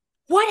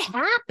what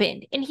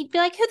happened? And he'd be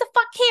like, who the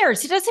fuck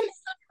cares? It doesn't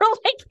matter.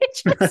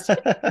 It just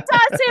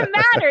doesn't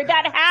matter.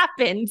 That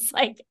happens.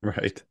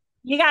 Right.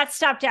 You got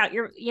stopped out.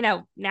 You're,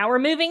 now we're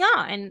moving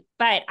on.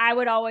 But I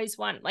would always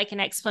want an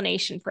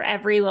explanation for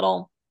every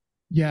little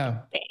thing.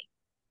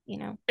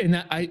 And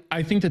that,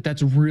 I think that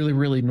that's really,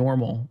 really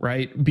normal,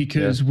 right?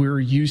 Because we're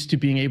used to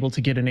being able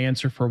to get an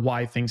answer for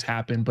why things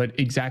happen. But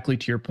exactly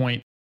to your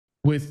point,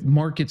 with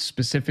markets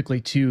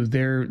specifically too,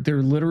 they're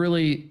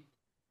literally,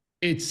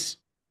 it's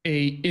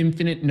a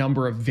infinite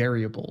number of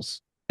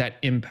variables that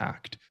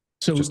impact.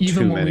 So just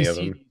even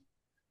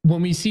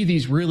when we see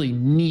these really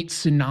neat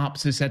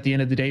synopsis at the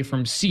end of the day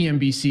from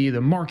CNBC,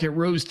 the market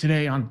rose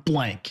today on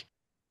blank.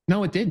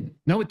 No, it didn't.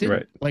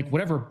 Right.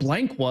 Whatever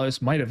blank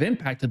was might have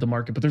impacted the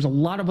market, but there's a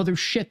lot of other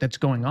shit that's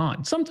going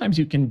on. Sometimes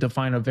you can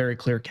define a very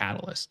clear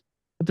catalyst,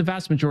 but the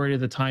vast majority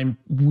of the time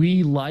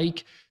we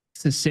like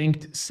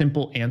succinct,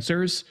 simple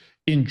answers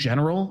in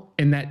general,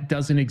 and that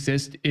doesn't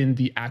exist in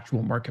the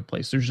actual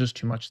marketplace. There's just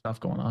too much stuff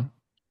going on.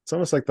 It's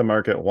almost like the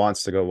market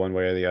wants to go one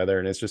way or the other,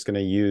 and it's just going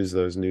to use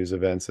those news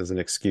events as an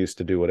excuse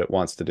to do what it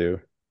wants to do,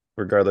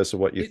 regardless of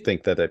what you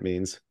think that it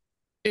means.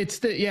 It's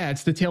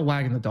the tail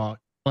wagging the dog.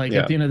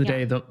 At the end of the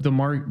day,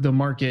 the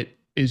market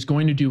is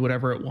going to do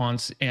whatever it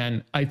wants.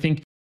 And I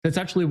think that's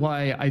actually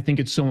why I think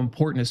it's so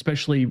important,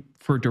 especially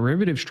for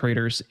derivatives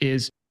traders,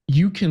 is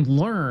you can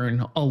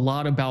learn a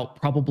lot about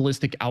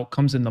probabilistic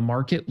outcomes in the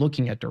market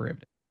looking at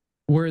derivatives.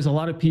 Whereas a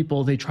lot of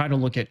people, they try to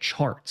look at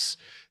charts.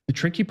 The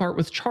tricky part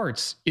with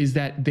charts is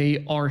that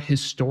they are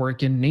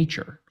historic in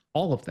nature,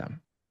 all of them.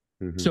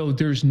 So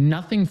there's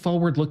nothing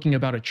forward looking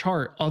about a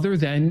chart other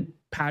than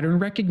pattern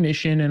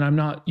recognition. And I'm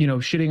not,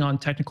 shitting on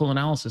technical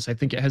analysis. I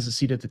think it has a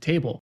seat at the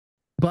table.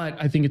 But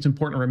I think it's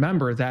important to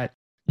remember that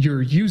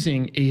you're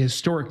using a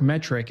historic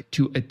metric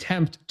to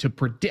attempt to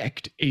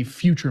predict a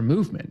future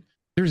movement.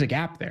 There's a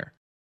gap there.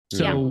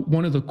 So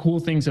one of the cool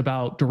things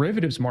about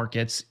derivatives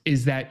markets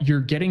is that you're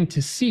getting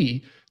to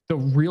see the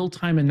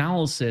real-time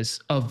analysis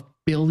of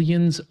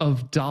billions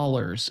of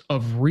dollars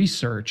of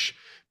research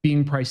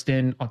being priced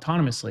in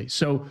autonomously.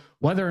 So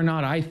whether or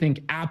not I think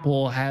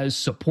Apple has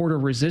support or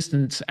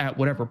resistance at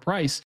whatever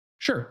price,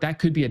 sure, that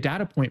could be a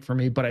data point for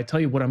me. But I tell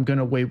you what, I'm going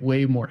to weigh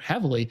way more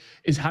heavily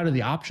is how do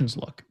the options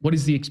look? What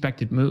is the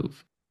expected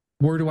move?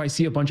 Where do I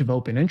see a bunch of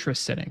open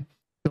interest sitting?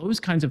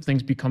 Those kinds of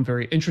things become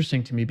very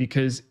interesting to me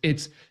because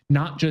it's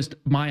not just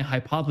my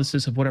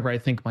hypothesis of whatever I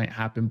think might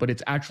happen, but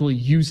it's actually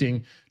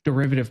using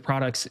derivative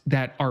products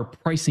that are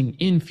pricing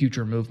in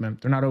future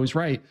movement. They're not always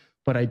right,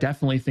 but I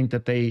definitely think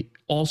that they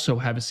also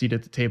have a seat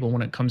at the table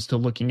when it comes to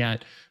looking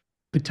at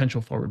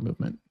potential forward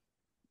movement.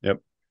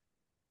 Yep.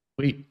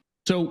 Sweet.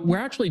 So we're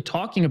actually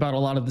talking about a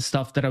lot of the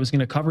stuff that I was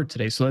going to cover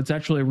today. So that's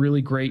actually a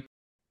really great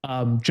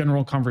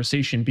general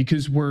conversation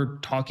because we're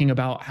talking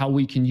about how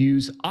we can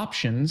use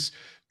options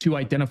to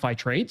identify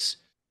trades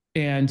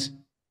and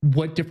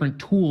what different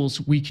tools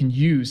we can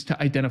use to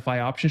identify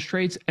options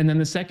trades. And then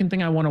the second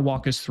thing I want to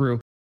walk us through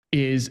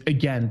is,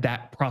 again,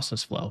 that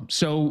process flow.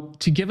 So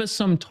to give us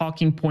some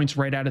talking points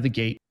right out of the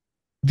gate,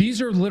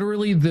 these are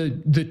literally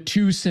the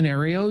two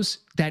scenarios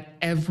that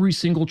every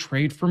single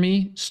trade for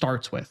me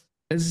starts with.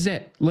 This is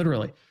it,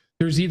 literally.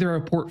 There's either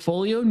a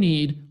portfolio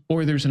need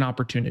or there's an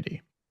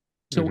opportunity.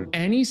 So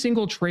any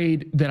single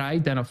trade that I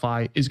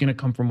identify is going to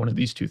come from one of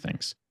these two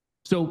things.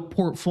 So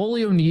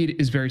portfolio need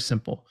is very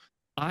simple.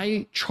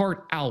 I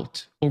chart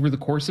out over the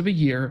course of a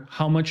year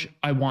how much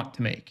I want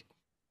to make.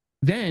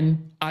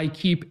 Then I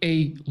keep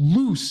a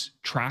loose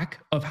track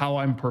of how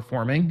I'm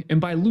performing.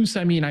 And by loose,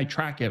 I mean I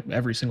track it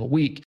every single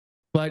week.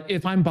 But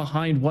if I'm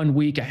behind 1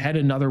 week, ahead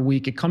another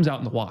week, it comes out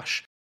in the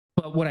wash.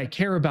 But what I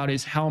care about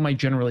is how am I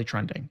generally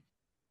trending?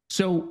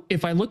 So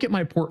if I look at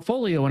my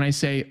portfolio and I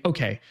say,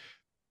 okay,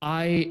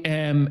 I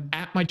am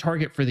at my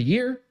target for the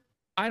year,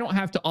 I don't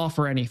have to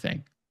offer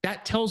anything.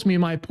 That tells me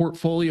my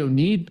portfolio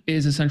need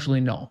is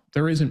essentially null.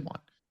 There isn't one.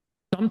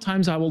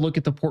 Sometimes I will look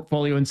at the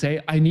portfolio and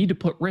say, I need to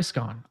put risk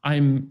on.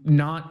 I'm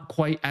not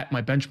quite at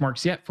my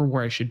benchmarks yet for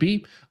where I should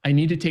be. I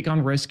need to take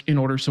on risk in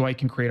order so I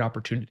can create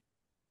opportunity.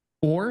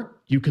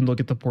 Or you can look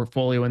at the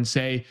portfolio and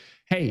say,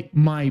 hey,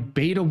 my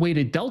beta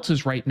weighted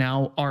deltas right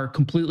now are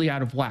completely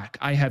out of whack.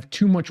 I have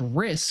too much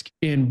risk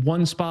in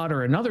one spot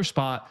or another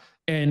spot,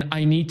 and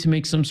I need to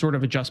make some sort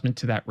of adjustment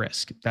to that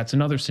risk. That's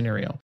another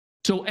scenario.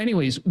 So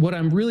anyways, what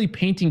I'm really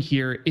painting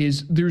here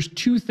is there's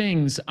two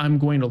things I'm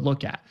going to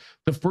look at.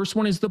 The first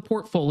one is the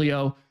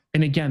portfolio.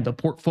 And again, the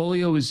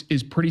portfolio is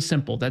pretty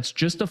simple. That's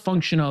just a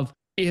function of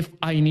if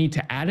I need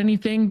to add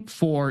anything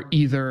for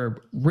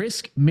either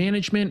risk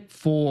management,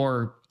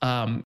 for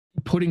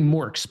putting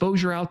more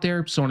exposure out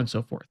there, so on and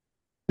so forth.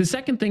 The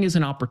second thing is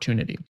an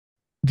opportunity.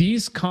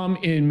 These come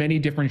in many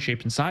different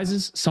shapes and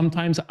sizes.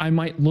 Sometimes I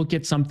might look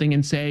at something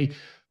and say,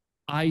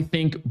 I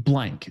think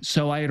blank.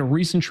 So I had a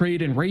recent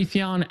trade in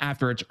Raytheon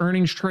after its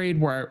earnings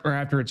trade or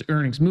after its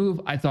earnings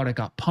move. I thought it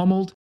got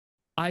pummeled.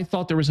 I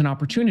thought there was an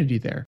opportunity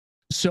there.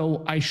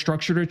 So I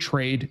structured a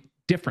trade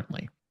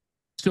differently.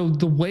 So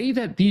the way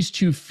that these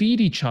two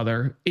feed each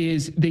other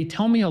is they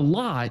tell me a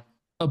lot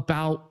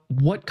about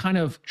what kind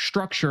of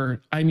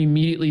structure I'm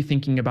immediately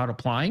thinking about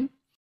applying.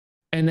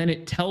 And then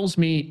it tells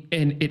me,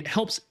 and it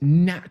helps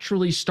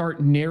naturally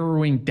start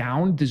narrowing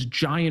down this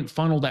giant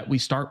funnel that we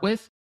start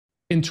with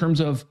in terms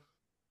of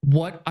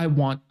what I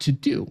want to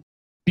do,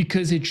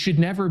 because it should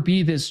never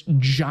be this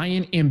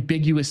giant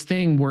ambiguous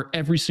thing where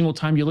every single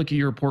time you look at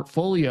your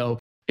portfolio,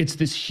 it's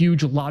this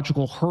huge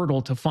logical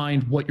hurdle to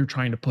find what you're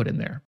trying to put in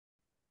there.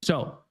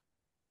 So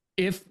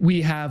if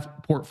we have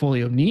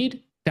portfolio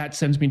need, that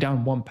sends me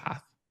down one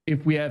path.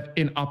 If we have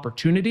an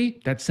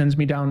opportunity, that sends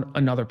me down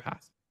another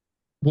path.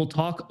 We'll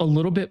talk a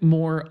little bit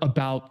more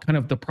about kind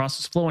of the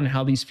process flow and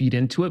how these feed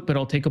into it, but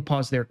I'll take a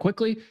pause there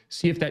quickly,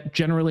 see if that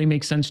generally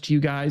makes sense to you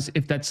guys,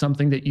 if that's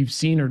something that you've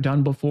seen or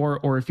done before,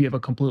 or if you have a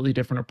completely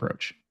different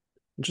approach.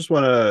 I just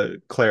want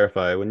to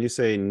clarify, when you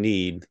say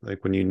need,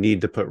 like when you need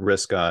to put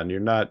risk on,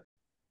 you're not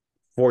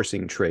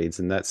forcing trades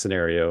in that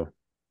scenario,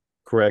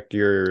 correct?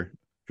 You're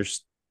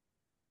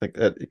like,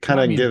 it kind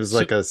of gives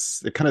like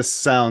it kind of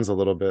sounds a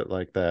little bit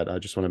like that. I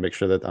just want to make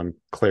sure that I'm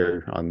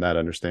clear on that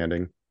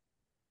understanding.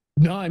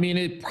 No, I mean,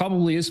 it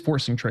probably is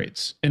forcing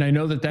trades. And I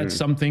know that that's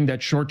something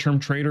that short-term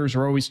traders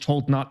are always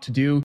told not to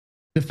do.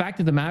 The fact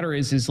of the matter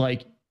is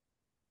like,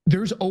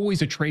 there's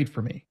always a trade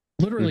for me,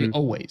 literally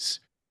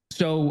always.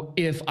 So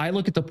if I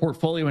look at the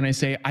portfolio and I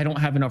say, I don't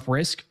have enough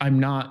risk, I'm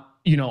not,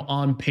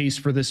 on pace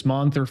for this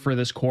month or for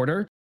this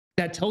quarter,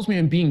 that tells me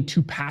I'm being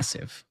too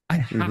passive. I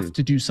have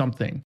to do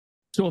something.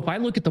 So if I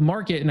look at the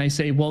market and I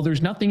say, well,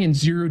 there's nothing in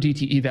 0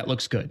 DTE that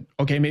looks good.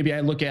 Okay, maybe I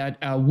look at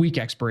a week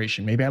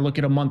expiration. Maybe I look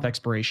at a month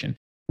expiration.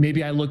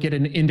 Maybe I look at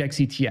an index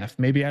ETF.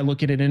 Maybe I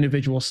look at an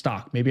individual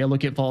stock. Maybe I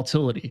look at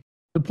volatility.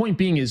 The point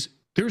being is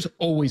there's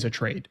always a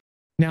trade.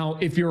 Now,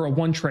 if you're a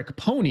one-trick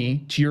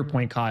pony, to your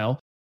point, Kyle,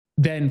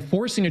 then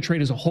forcing a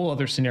trade is a whole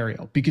other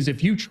scenario. Because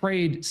if you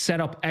trade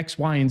setup X,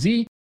 Y, and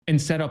Z, and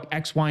setup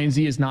X, Y, and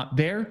Z is not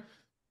there,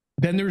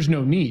 then there's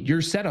no need.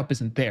 Your setup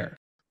isn't there.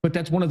 But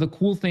that's one of the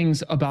cool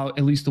things about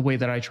at least the way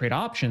that I trade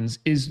options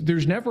is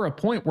there's never a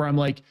point where I'm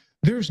like,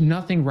 there's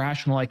nothing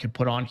rational I could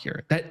put on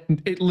here. That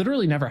it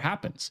literally never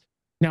happens.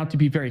 Now, to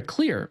be very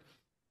clear,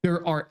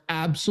 there are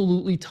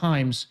absolutely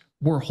times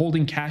where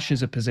holding cash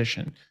is a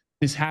position.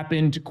 This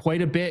happened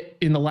quite a bit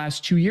in the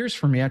last 2 years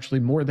for me, actually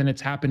more than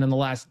it's happened in the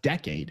last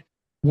decade,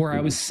 where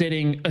I was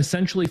sitting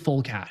essentially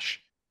full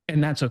cash,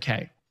 and that's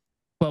okay.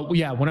 But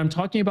yeah, when I'm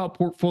talking about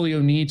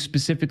portfolio needs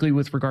specifically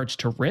with regards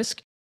to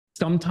risk,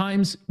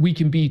 sometimes we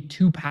can be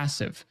too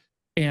passive.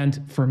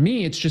 And for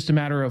me, it's just a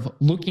matter of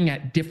looking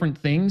at different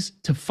things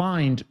to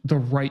find the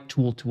right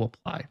tool to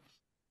apply.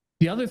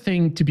 The other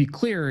thing to be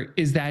clear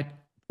is that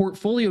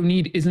portfolio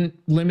need isn't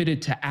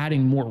limited to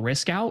adding more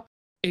risk out.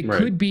 It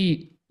could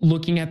be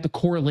looking at the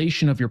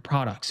correlation of your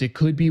products. It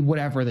could be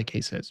whatever the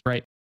case is,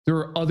 right? There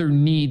are other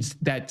needs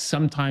that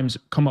sometimes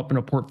come up in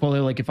a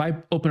portfolio. Like if I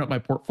open up my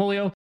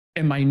portfolio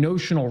and my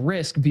notional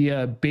risk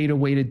via beta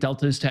weighted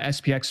deltas to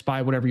SPX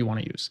SPY, whatever you want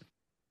to use.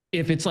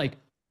 If it's like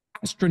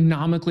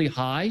astronomically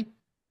high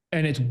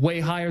and it's way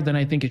higher than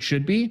I think it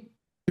should be,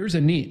 there's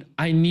a need.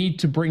 I need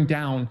to bring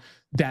down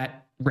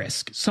that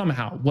risk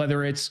somehow,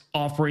 whether it's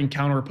offering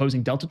counter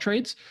opposing delta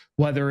trades,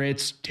 whether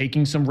it's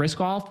taking some risk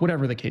off,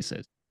 whatever the case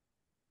is.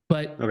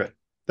 But okay,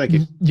 thank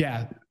you.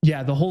 Yeah.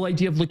 The whole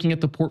idea of looking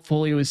at the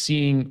portfolio is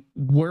seeing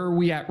where are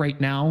we at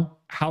right now?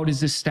 How does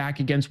this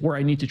stack against where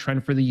I need to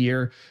trend for the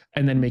year?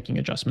 And then making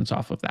adjustments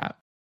off of that.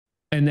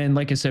 And then,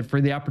 like I said, for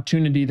the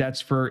opportunity,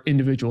 that's for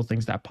individual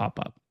things that pop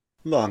up.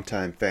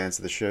 Longtime fans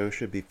of the show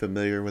should be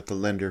familiar with the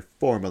lender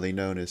formerly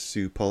known as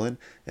Sue Pullen,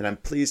 and I'm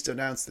pleased to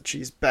announce that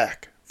she's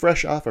back,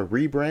 fresh off a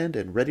rebrand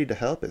and ready to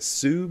help as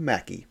Sue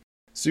Mackey.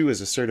 Sue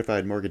is a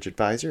certified mortgage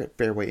advisor at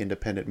Fairway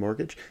Independent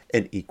Mortgage,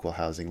 an equal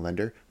housing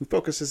lender who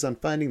focuses on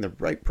finding the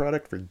right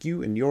product for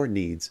you and your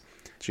needs.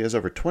 She has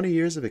over 20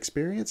 years of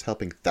experience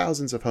helping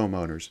thousands of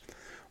homeowners.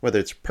 Whether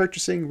it's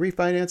purchasing,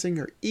 refinancing,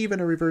 or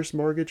even a reverse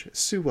mortgage,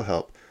 Sue will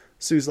help.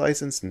 Sue's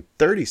licensed in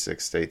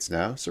 36 states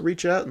now, so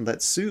reach out and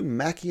let Sue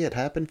Mackey it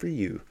happen for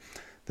you.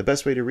 The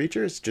best way to reach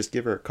her is just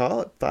give her a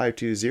call at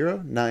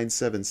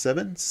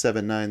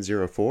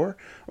 520-977-7904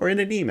 or in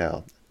an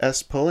email,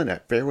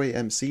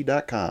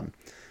 spullen@fairwaymc.com.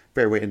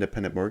 Fairway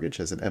Independent Mortgage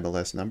has an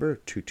MLS number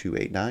of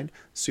 2289.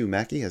 Sue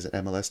Mackey has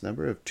an MLS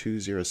number of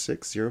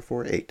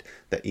 206048.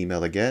 That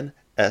email again,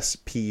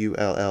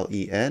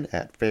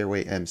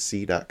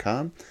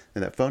 spullen@fairwaymc.com,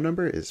 and that phone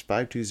number is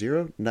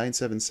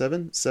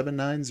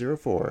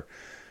 520-977-7904.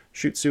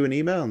 Shoot Sue an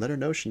email and let her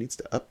know she needs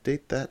to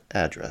update that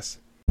address.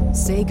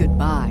 Say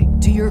goodbye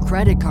to your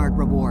credit card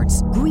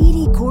rewards.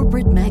 Greedy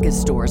corporate mega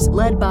stores,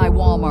 led by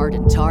Walmart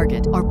and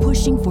Target, are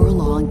pushing for a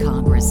law in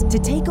Congress to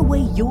take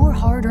away your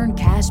hard-earned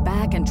cash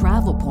back and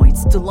travel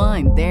points to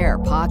line their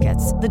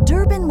pockets. The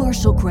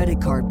Durbin-Marshall credit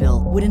card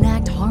bill would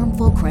enact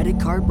harmful credit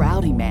card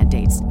routing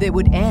mandates that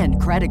would end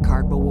credit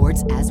card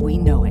rewards as we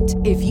know it.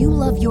 If you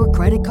love your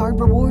credit card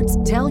rewards,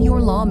 tell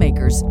your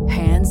lawmakers,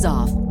 hands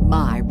off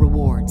my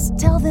rewards.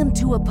 Tell them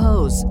to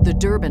oppose the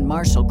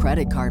Durbin-Marshall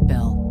credit card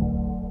bill.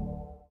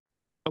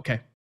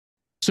 Okay,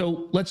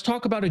 so let's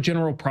talk about a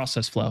general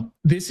process flow.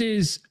 This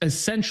is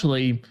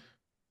essentially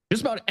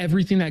just about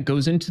everything that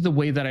goes into the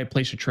way that I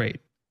place a trade.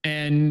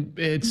 And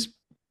it's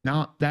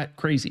not that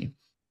crazy.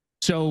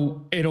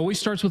 So it always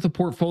starts with a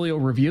portfolio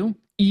review,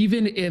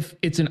 even if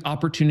it's an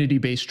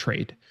opportunity-based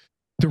trade.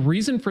 The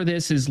reason for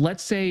this is,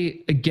 let's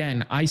say,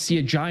 again, I see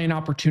a giant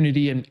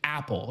opportunity in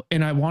Apple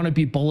and I want to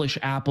be bullish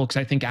Apple because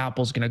I think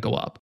Apple's going to go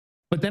up.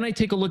 But then I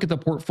take a look at the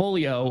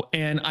portfolio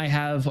and I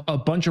have a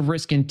bunch of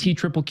risk in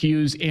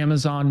TQQQs,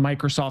 Amazon,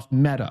 Microsoft,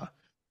 Meta.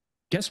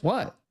 Guess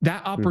what?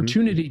 That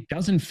opportunity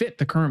doesn't fit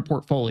the current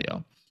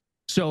portfolio.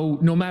 So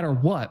no matter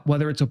what,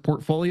 whether it's a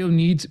portfolio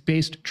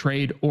needs-based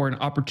trade or an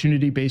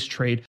opportunity-based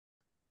trade,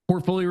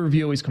 portfolio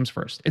review always comes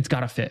first. It's got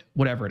to fit,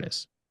 whatever it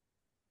is.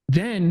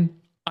 Then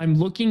I'm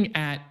looking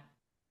at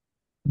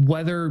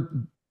whether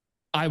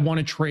I want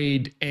to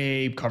trade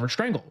a covered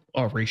strangle,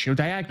 a ratio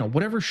diagonal,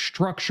 whatever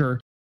structure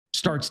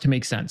starts to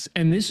make sense.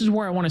 And this is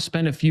where I want to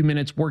spend a few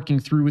minutes working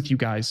through with you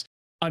guys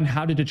on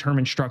how to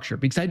determine structure,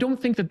 because I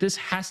don't think that this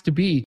has to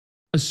be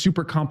a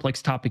super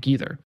complex topic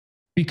either.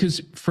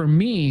 Because for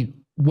me,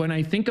 when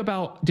I think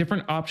about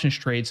different options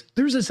trades,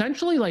 there's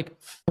essentially like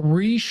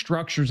 3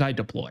 structures I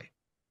deploy.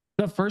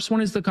 The first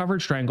one is the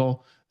covered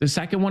strangle. The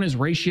second one is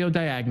ratio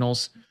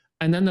diagonals.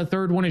 And then the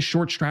third one is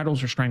short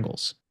straddles or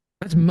strangles.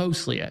 That's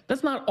mostly it.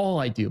 That's not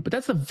all I do, but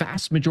that's the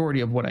vast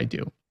majority of what I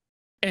do.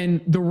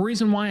 And the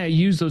reason why I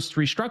use those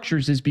 3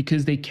 structures is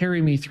because they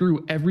carry me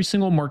through every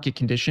single market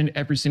condition,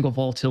 every single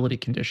volatility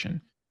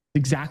condition.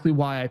 Exactly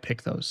why I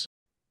pick those.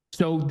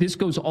 So this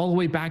goes all the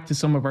way back to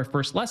some of our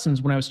first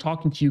lessons when I was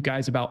talking to you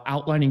guys about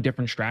outlining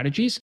different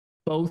strategies,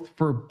 both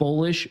for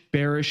bullish,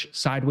 bearish,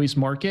 sideways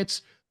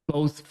markets,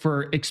 both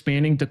for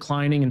expanding,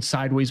 declining, and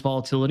sideways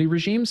volatility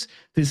regimes.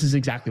 This is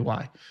exactly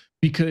why.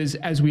 Because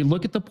as we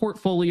look at the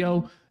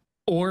portfolio,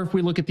 or if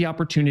we look at the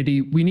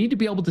opportunity, we need to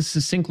be able to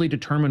succinctly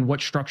determine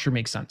what structure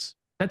makes sense.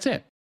 That's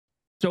it.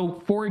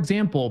 So for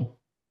example,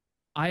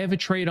 I have a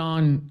trade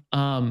on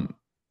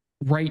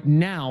right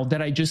now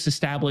that I just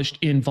established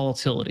in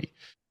volatility.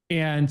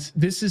 And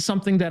this is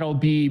something that I'll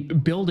be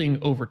building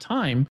over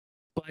time.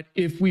 But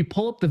if we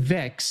pull up the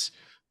VIX,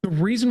 the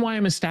reason why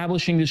I'm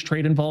establishing this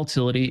trade in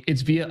volatility,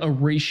 it's via a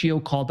ratio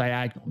called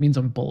diagonal. It means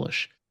I'm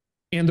bullish.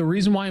 And the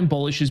reason why I'm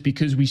bullish is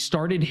because we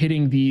started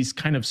hitting these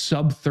kind of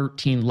sub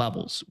 13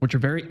 levels, which are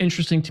very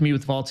interesting to me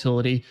with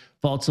volatility.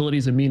 Volatility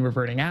is a mean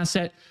reverting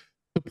asset.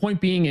 The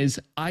point being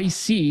is I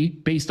see,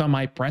 based on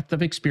my breadth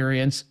of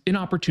experience, an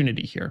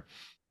opportunity here.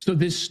 So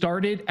this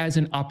started as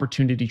an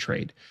opportunity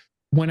trade.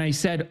 When I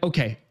said,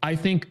 okay, I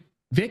think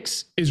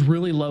VIX is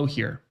really low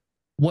here.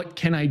 What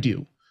can I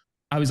do?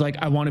 I was like,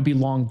 I want to be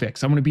long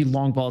VIX. I want to be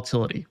long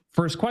volatility.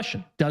 First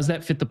question, does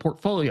that fit the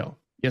portfolio?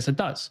 Yes, it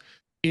does.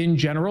 In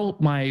general,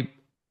 my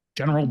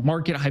general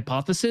market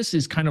hypothesis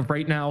is kind of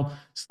right now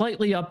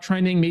slightly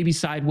uptrending, maybe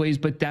sideways,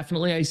 but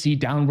definitely I see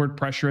downward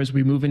pressure as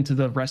we move into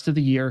the rest of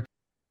the year.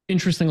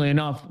 Interestingly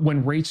enough,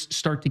 when rates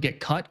start to get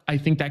cut, I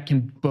think that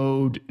can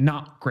bode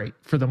not great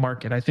for the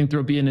market. I think there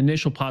will be an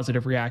initial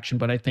positive reaction,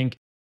 but I think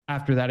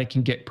after that, it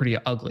can get pretty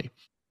ugly.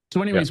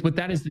 So anyways, with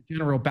that as the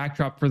general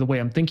backdrop for the way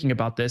I'm thinking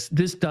about this,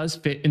 this does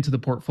fit into the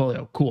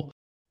portfolio. Cool.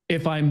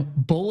 If I'm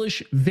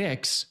bullish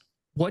VIX,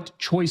 what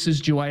choices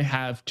do I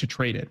have to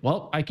trade it?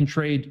 Well, I can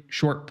trade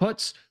short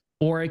puts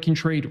or I can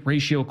trade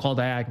ratio call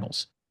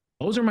diagonals.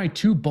 Those are my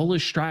two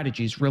bullish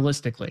strategies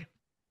realistically.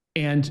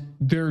 And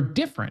they're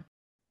different.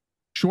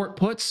 Short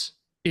puts,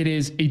 it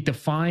is a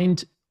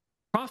defined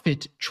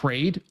profit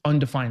trade,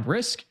 undefined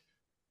risk.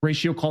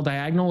 Ratio call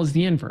diagonal is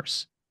the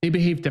inverse. They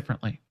behave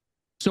differently.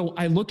 So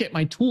I look at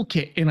my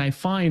toolkit and I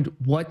find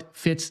what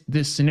fits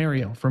this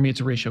scenario. For me,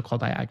 it's a ratio call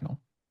diagonal.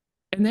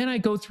 And then I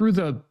go through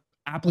the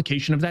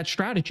application of that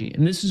strategy.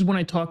 And this is when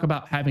I talk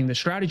about having the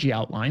strategy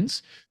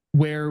outlines,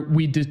 where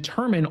we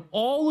determine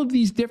all of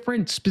these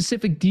different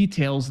specific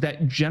details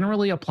that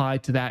generally apply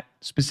to that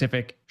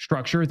specific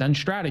structure, then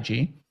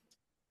strategy.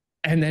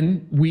 And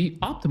then we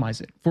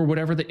optimize it for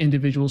whatever the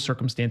individual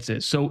circumstance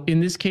is. So in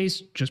this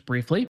case, just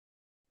briefly,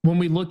 when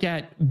we look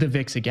at the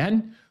VIX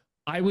again,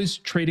 I was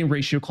trading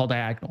ratio call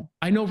diagonal.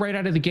 I know right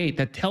out of the gate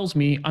that tells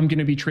me I'm going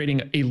to be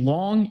trading a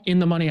long in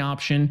the money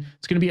option.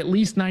 It's going to be at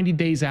least 90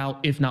 days out,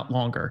 if not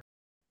longer.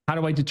 How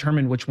do I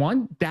determine which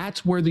one?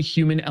 That's where the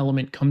human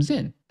element comes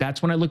in.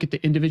 That's when I look at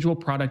the individual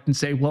product and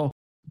say, well,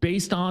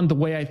 based on the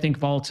way I think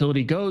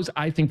volatility goes,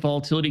 I think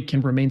volatility can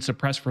remain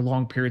suppressed for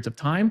long periods of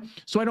time.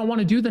 So I don't want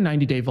to do the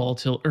 90-day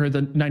volatility or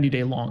the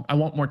 90-day long. I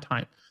want more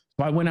time.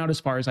 So I went out as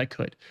far as I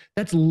could.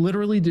 That's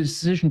literally the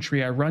decision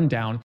tree I run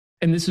down.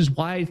 And this is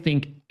why I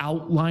think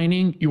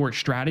outlining your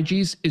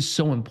strategies is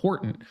so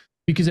important.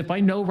 Because if I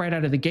know right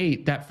out of the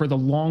gate that for the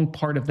long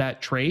part of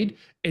that trade,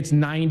 it's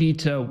 90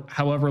 to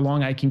however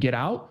long I can get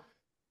out,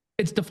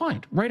 it's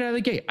defined right out of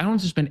the gate. I don't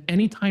have to spend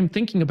any time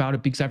thinking about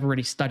it because I've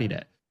already studied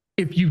it.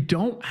 If you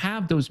don't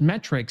have those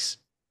metrics,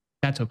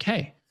 that's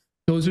okay.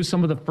 Those are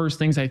some of the first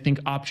things I think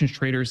options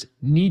traders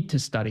need to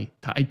study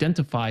to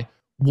identify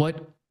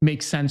what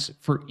makes sense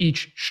for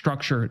each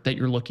structure that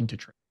you're looking to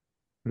trade.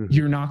 Mm-hmm.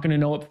 You're not going to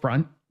know up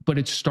front, but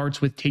it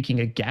starts with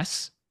taking a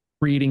guess,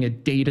 creating a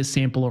data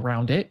sample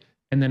around it,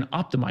 and then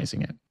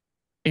optimizing it.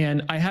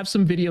 And I have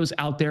some videos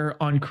out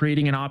there on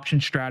creating an option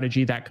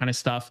strategy, that kind of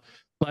stuff.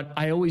 But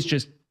I always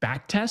just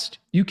back test.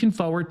 You can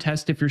forward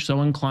test if you're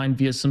so inclined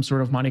via some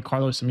sort of Monte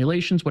Carlo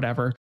simulations,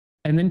 whatever,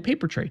 and then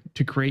paper trade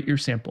to create your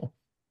sample.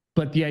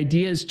 But the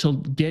idea is to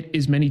get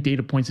as many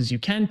data points as you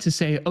can to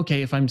say,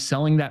 okay, if I'm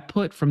selling that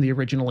put from the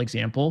original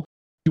example,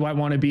 do I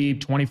want to be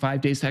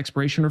 25 days to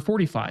expiration or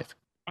 45?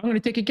 I'm going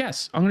to take a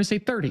guess. I'm going to say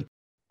 30.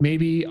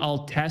 Maybe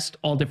I'll test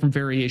all different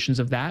variations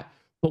of that.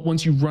 But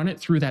once you run it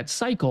through that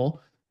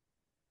cycle,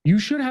 you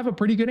should have a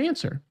pretty good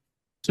answer.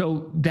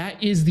 So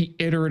that is the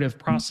iterative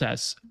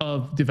process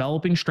of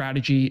developing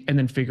strategy and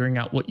then figuring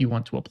out what you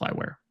want to apply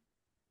where.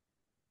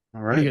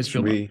 All right.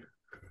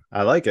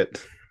 I like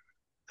it.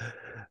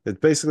 It's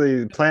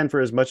basically plan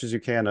for as much as you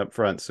can up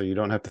front so you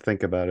don't have to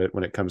think about it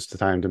when it comes to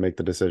time to make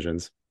the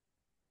decisions.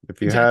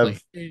 If you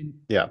have,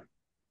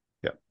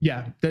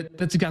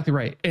 that's exactly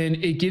right. And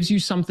it gives you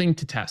something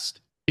to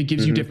test. It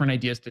gives you different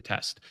ideas to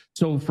test.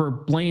 So for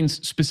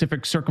Blaine's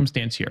specific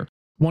circumstance here,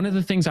 one of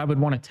the things I would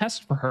want to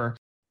test for her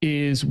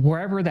is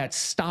wherever that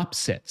stop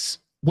sits,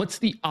 what's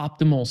the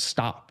optimal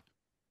stop?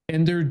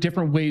 And there are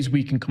different ways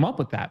we can come up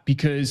with that,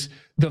 because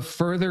the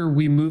further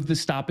we move the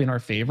stop in our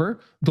favor,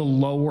 the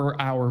lower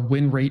our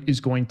win rate is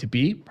going to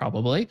be,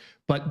 probably,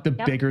 but the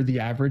bigger the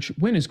average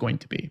win is going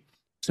to be.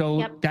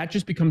 So that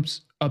just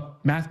becomes a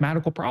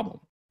mathematical problem.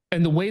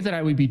 And the way that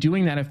I would be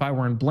doing that if I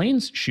were in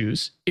Blaine's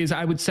shoes is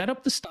I would set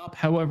up the stop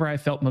however I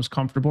felt most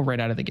comfortable right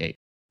out of the gate.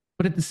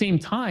 But at the same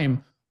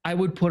time, I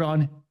would put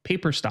on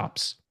paper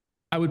stops.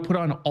 I would put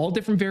on all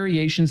different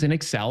variations in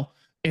Excel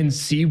and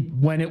see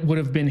when it would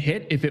have been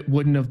hit, if it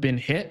wouldn't have been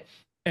hit,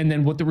 and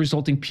then what the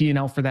resulting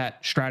P&L for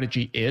that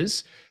strategy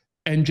is,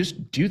 and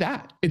just do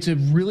that. It's a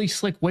really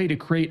slick way to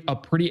create a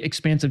pretty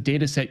expansive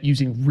data set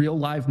using real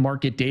live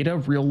market data,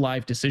 real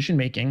live decision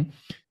making,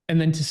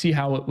 and then to see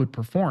how it would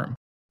perform.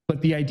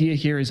 But the idea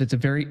here is it's a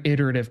very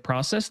iterative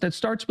process that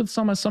starts with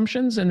some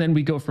assumptions, and then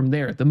we go from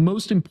there. The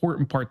most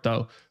important part,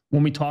 though,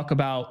 when we talk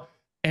about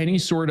any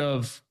sort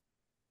of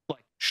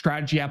like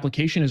strategy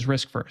application, is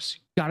risk first.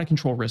 You got to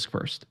control risk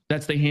first.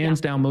 That's the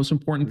hands down most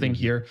important thing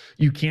here.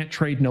 You can't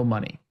trade no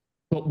money.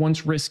 But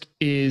once risk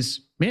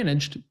is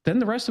managed, then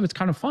the rest of it's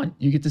kind of fun.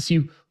 You get to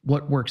see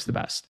what works the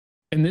best.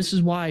 And this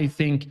is why I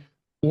think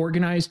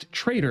organized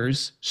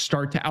traders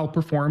start to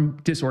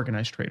outperform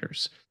disorganized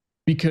traders,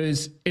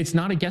 because it's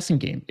not a guessing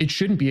game. It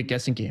shouldn't be a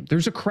guessing game.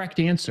 There's a correct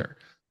answer.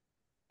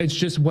 It's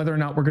just whether or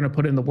not we're going to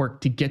put in the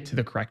work to get to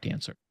the correct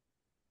answer.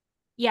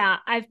 Yeah,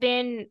 I've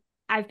been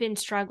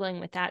struggling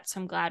with that, so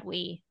I'm glad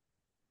we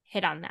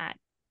hit on that.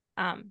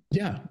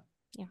 Yeah.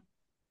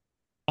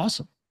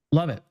 Awesome.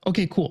 Love it.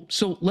 Okay, cool.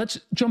 So let's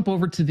jump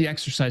over to the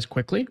exercise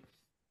quickly.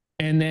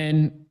 And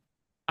then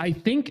I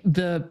think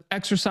the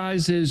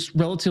exercise is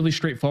relatively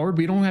straightforward.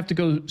 We don't have to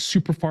go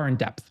super far in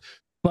depth,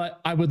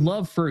 but I would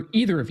love for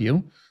either of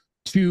you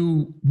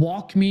to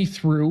walk me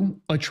through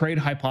a trade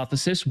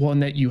hypothesis, one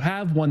that you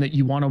have, one that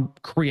you want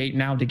to create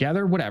now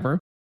together, whatever,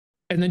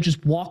 and then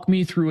just walk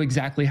me through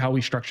exactly how we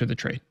structure the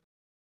trade.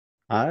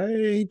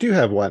 I do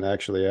have one,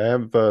 actually. I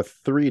have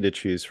 3 to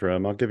choose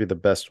from. I'll give you the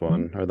best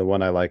one, or the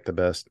one I like the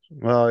best.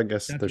 Well, I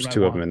guess there's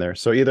 2 of them in there.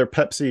 So either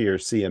Pepsi or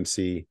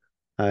CMC.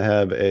 I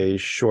have a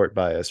short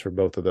bias for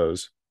both of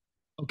those.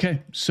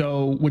 Okay,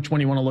 so which one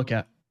do you want to look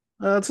at?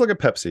 Let's look at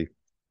Pepsi.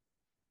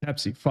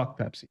 Pepsi. Fuck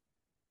Pepsi.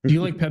 Do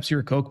you like Pepsi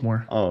or Coke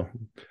more? Oh,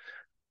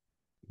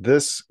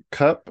 this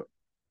cup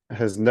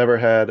has never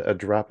had a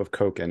drop of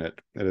Coke in it.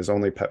 It is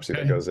only Pepsi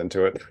that goes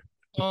into it.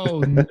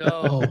 Oh,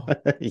 no.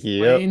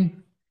 Yep.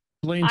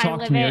 Blaine,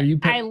 talk to me. Are you?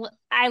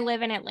 I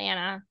live in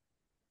Atlanta.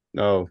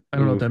 Oh, I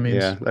don't know what that means.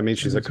 Yeah, that means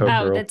she's a Coke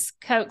girl. That's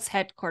Coke's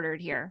headquartered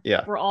here.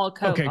 Yeah, we're all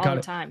Coke all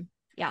the time.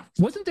 Yeah.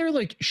 Wasn't there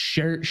like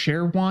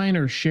share wine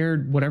or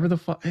shared whatever the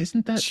fuck?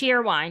 Isn't that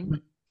Cheer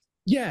wine?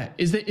 Yeah.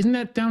 Isn't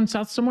that down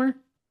south somewhere?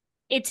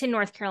 It's in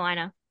North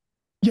Carolina.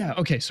 Yeah.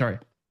 Okay. Sorry.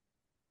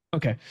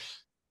 Okay.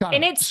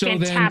 And it's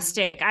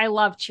fantastic. I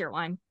love cheer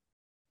wine.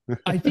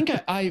 I think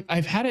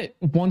I've had it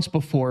once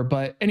before,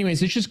 but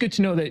anyways, it's just good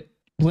to know that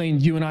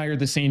Blaine, you and I are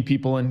the same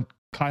people, and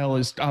Kyle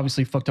is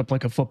obviously fucked up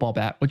like a football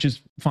bat, which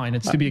is fine.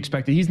 It's to be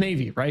expected. He's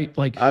Navy, right?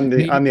 Like I'm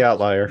the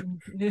outlier.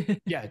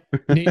 Yeah,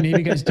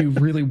 Navy guys do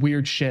really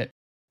weird shit.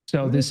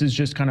 So this is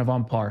just kind of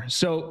on par.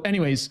 So,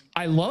 anyways,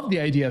 I love the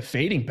idea of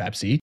fading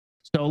Pepsi.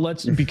 So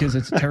because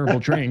it's a terrible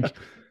drink.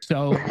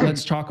 So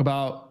let's talk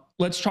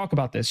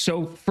about this.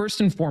 So first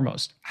and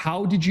foremost,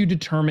 how did you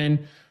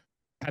determine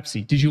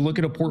Pepsi? Did you look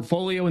at a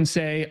portfolio and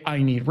say, I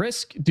need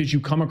risk? Did you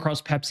come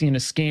across Pepsi in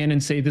a scan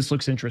and say, this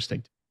looks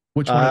interesting?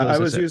 Which one of those I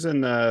was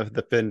using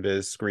the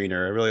FinViz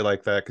screener. I really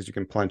like that because you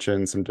can punch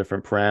in some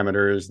different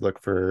parameters.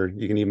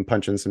 You can even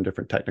punch in some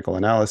different technical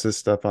analysis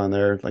stuff on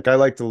there. Like I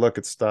like to look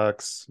at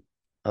stocks.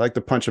 I like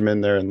to punch them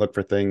in there and look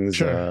for things.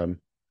 Sure.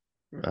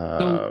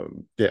 So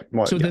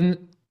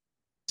then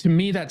to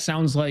me, that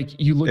sounds like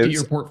you looked at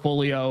your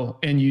portfolio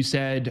and you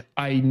said,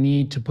 I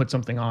need to put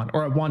something on,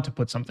 or I want to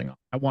put something on.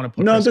 I want to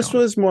put. No, this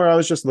was more, I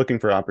was just looking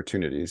for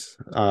opportunities.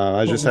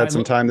 I just had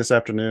some time this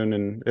afternoon,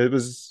 and it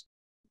was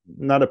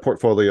not a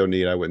portfolio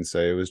need, I wouldn't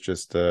say. It was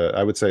just,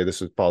 I would say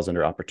this falls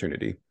under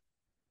opportunity.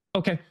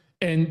 Okay.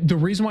 And the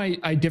reason why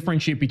I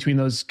differentiate between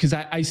those, because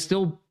I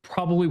still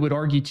probably would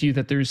argue to you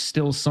that there's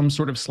still some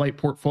sort of slight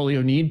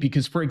portfolio need.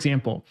 Because, for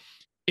example,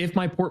 if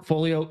my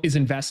portfolio is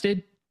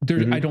invested,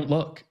 I don't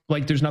look.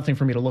 Like there's nothing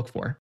for me to look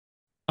for.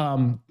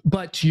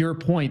 But to your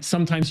point,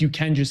 sometimes you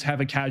can just have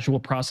a casual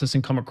process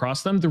and come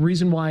across them. The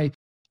reason why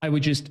I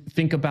would just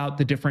think about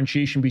the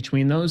differentiation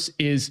between those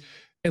is,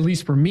 at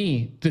least for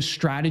me, the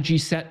strategy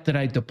set that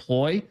I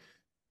deploy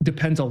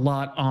depends a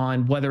lot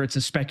on whether it's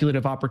a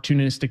speculative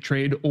opportunistic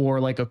trade or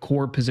like a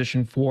core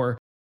position for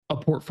a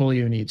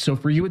portfolio need. So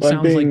for you, it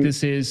sounds like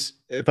this is,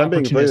 if I'm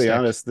being completely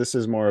honest, this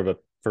is more of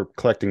for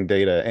collecting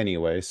data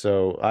anyway.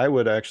 So I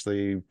would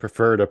actually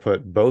prefer to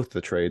put both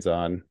the trades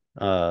on.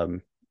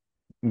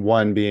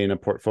 One being a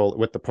portfolio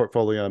with the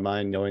portfolio in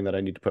mind, knowing that I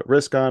need to put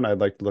risk on.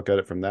 I'd like to look at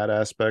it from that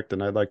aspect,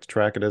 and I'd like to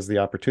track it as the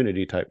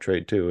opportunity type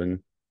trade too.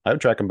 And I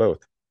would track them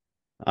both.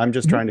 I'm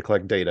just trying to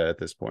collect data at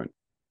this point.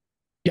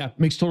 Yeah,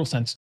 makes total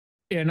sense.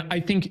 And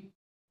I think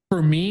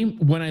for me,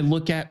 when I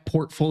look at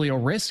portfolio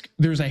risk,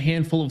 there's a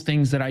handful of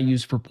things that I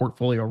use for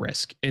portfolio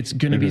risk. It's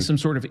going to be some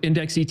sort of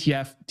index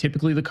ETF,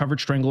 typically the covered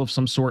strangle of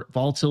some sort,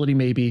 volatility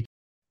maybe.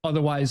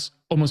 Otherwise,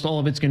 almost all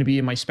of it's going to be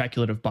in my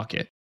speculative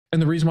bucket.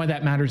 And the reason why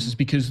that matters is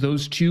because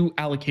those two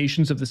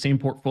allocations of the same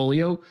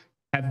portfolio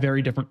have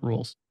very different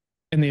rules,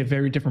 and they have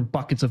very different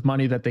buckets of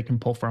money that they can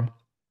pull from.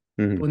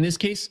 So in this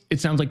case, it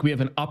sounds like we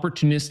have an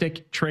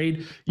opportunistic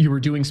trade. You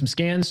were doing some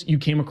scans. You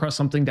came across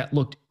something that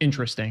looked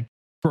interesting.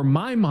 For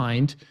my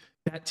mind,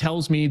 that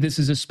tells me this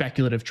is a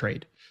speculative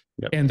trade.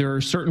 Yep. And there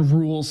are certain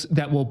rules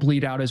that will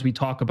bleed out as we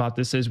talk about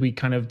this, as we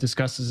kind of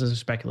discuss this as a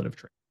speculative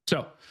trade.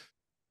 So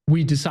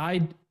we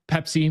decide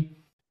Pepsi.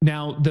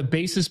 Now, the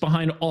basis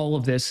behind all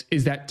of this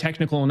is that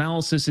technical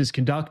analysis is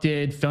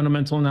conducted,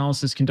 fundamental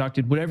analysis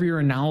conducted, whatever your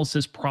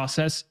analysis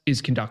process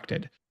is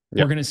conducted.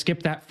 Yep. We're going to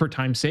skip that for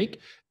time's sake.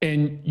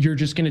 And you're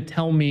just going to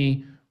tell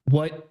me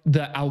what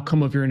the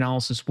outcome of your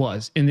analysis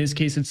was. In this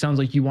case, it sounds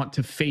like you want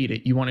to fade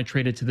it. You want to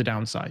trade it to the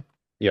downside.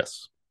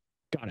 Yes.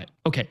 Got it.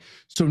 Okay.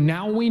 So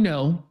now we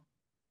know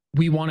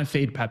we want to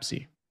fade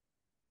Pepsi.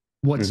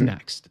 What's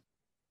next?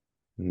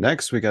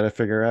 Next, we got to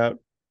figure out,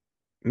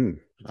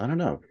 I don't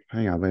know.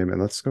 Hang on, wait a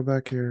minute. Let's go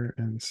back here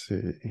and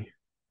see.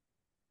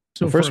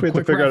 So well, first we have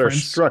to figure out our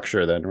reference,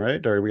 structure then,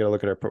 right? Or we got to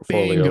look at our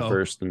portfolio bingo.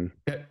 first. And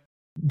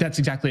That's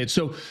exactly it.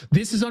 So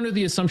this is under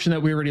the assumption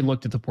that we already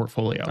looked at the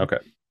portfolio. Okay.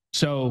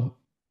 So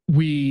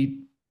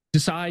we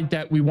decide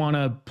that we want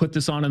to put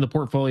this on in the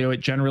portfolio. It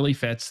generally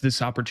fits.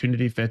 This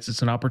opportunity fits.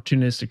 It's an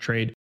opportunistic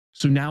trade.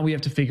 So now we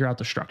have to figure out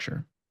the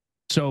structure.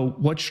 So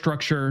what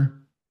structure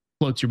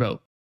floats your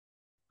boat?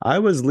 I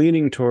was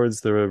leaning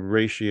towards the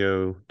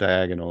ratio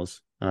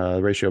diagonals,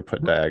 ratio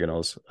put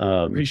diagonals.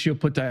 Ratio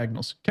put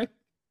diagonals. Okay.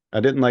 I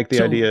didn't like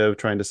the idea of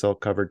trying to sell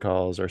covered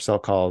calls or sell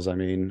calls,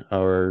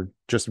 or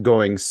just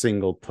going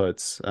single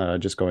puts,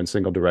 just going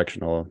single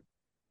directional.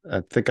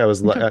 I think I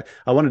was, I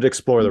wanted to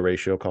explore the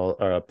ratio call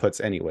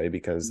puts anyway,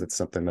 because it's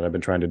something that I've been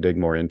trying to dig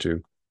more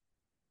into.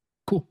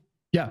 Cool.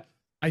 Yeah.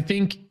 I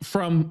think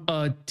from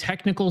a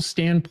technical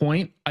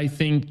standpoint, I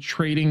think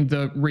trading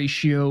the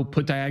ratio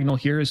put diagonal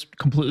here is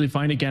completely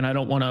fine. Again, I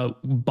don't want to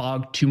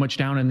bog too much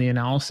down in the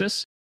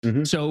analysis.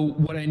 So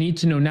what I need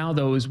to know now,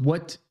 though, is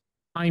what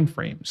time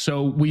frame.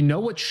 So we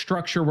know what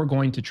structure we're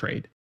going to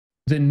trade.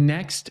 The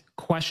next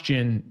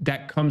question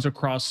that comes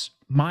across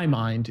my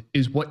mind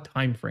is what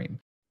time frame.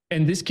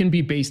 And this can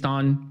be based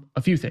on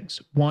a few things.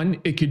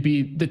 One, it could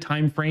be the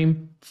time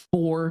frame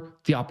for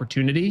the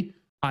opportunity,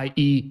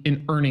 i.e.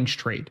 an earnings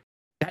trade.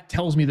 That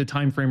tells me the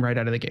time frame right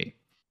out of the gate.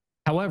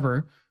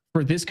 However,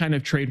 for this kind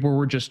of trade where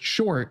we're just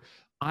short,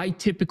 I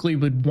typically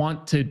would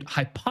want to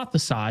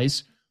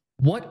hypothesize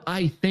what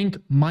I think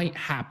might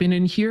happen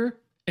in here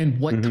and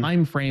what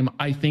time frame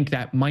I think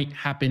that might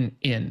happen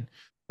in.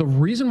 The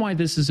reason why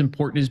this is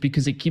important is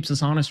because it keeps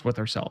us honest with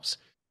ourselves.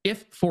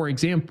 If, for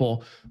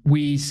example,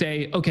 we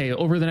say, okay,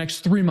 over the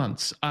next 3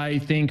 months, I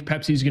think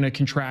Pepsi is going to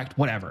contract,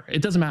 whatever.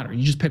 It doesn't matter.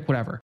 You just pick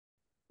whatever.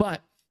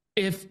 But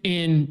if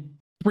in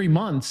 3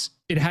 months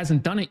it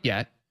hasn't done it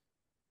yet,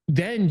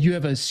 then you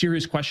have a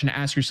serious question to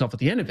ask yourself at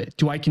the end of it.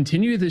 Do I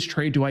continue this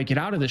trade? Do I get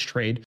out of this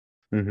trade?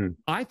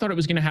 I thought it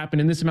was going to happen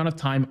in this amount of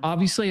time.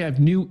 Obviously, I have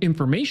new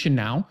information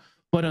now,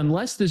 but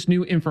unless this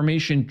new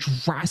information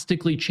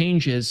drastically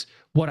changes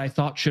what I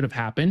thought should have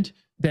happened,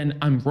 then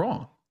I'm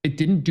wrong. It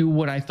didn't do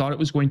what I thought it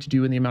was going to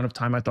do in the amount of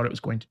time I thought it was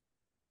going to.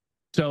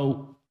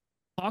 So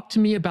talk to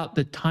me about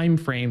the time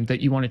frame that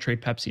you want to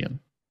trade Pepsi in.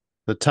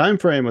 The time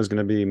frame was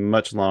going to be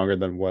much longer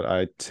than what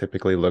I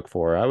typically look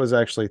for. I was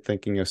actually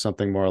thinking of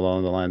something more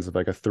along the lines of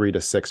like a 3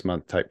 to 6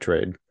 month type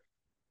trade.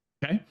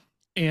 Okay.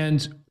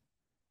 And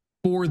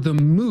for the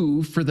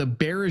move, for the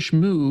bearish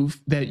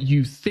move that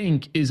you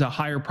think is a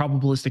higher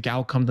probabilistic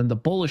outcome than the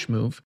bullish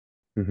move,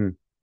 what's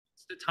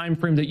the time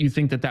frame that you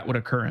think that would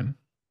occur in?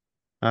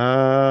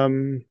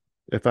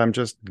 If I'm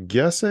just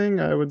guessing,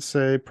 I would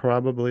say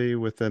probably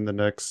within the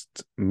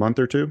next month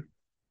or two.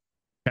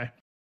 Okay.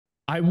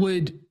 I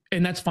would,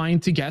 and that's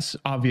fine to guess,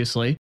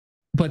 obviously.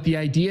 But the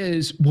idea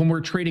is when we're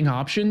trading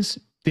options,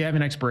 they have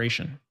an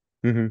expiration.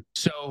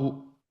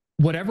 So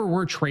whatever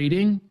we're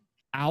trading,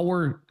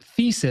 our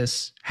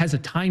thesis has a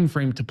time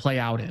frame to play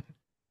out in.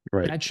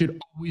 Right. That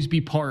should always be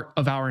part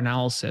of our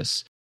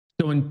analysis.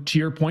 So to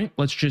your point,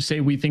 let's just say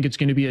we think it's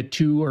going to be a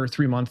 2 or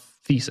 3 month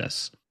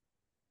thesis.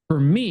 For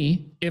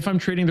me, if I'm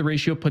trading the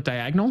ratio put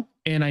diagonal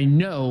and I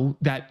know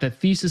that the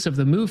thesis of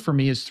the move for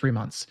me is 3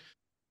 months,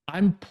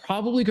 I'm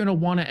probably going to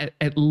want to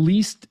at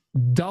least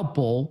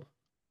double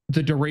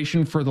the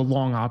duration for the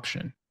long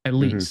option, at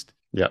least,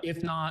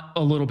 if not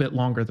a little bit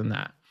longer than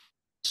that.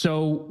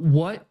 So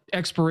what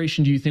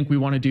expiration do you think we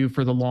want to do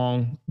for the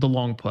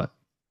long put?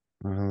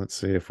 Let's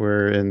see, if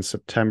we're in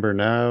September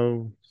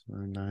now,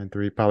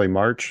 9/3, probably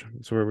March.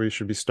 That's where we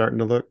should be starting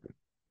to look.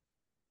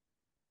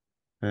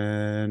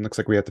 And looks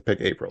like we have to pick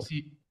April.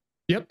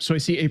 Yep. So I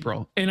see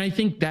April. And I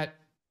think that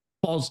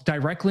falls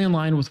directly in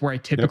line with where I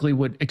typically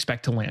would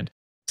expect to land.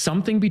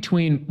 Something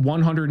between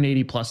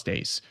 180 plus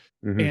days.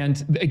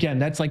 And again,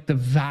 that's like the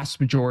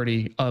vast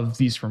majority of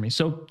these for me.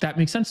 So that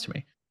makes sense to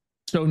me.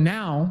 So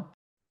now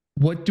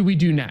what do we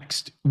do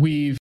next?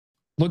 We've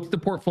looked at the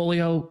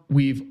portfolio.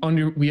 We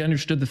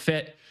understood the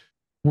fit.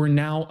 We're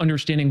now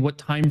understanding what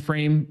time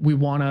frame we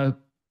want to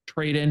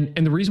trade in.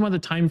 And the reason why the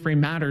time frame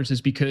matters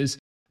is because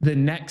the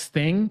next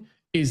thing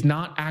is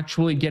not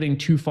actually getting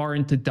too far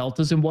into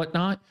deltas and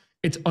whatnot.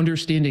 It's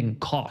understanding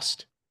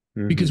cost,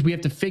 because we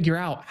have to figure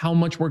out how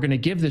much we're going to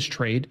give this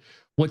trade.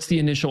 What's the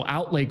initial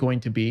outlay going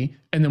to be?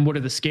 And then what are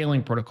the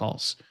scaling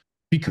protocols?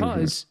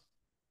 Because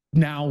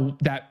now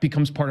that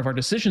becomes part of our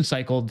decision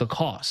cycle, the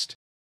cost.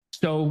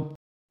 So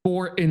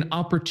for an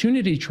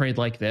opportunity trade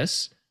like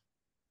this,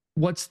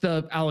 what's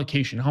the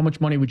allocation? How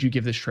much money would you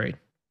give this trade?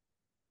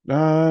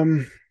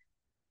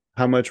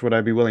 How much would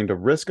I be willing to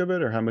risk of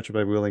it, or how much would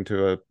I be willing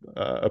to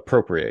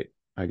appropriate,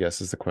 I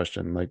guess is the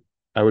question. Like,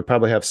 I would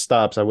probably have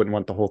stops. I wouldn't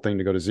want the whole thing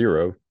to go to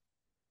zero.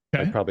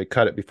 Okay. I'd probably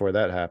cut it before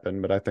that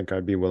happened, but I think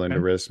I'd be willing to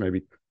risk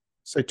maybe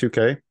say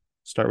 2K.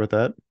 Start with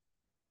that.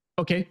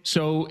 Okay.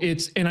 So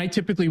and I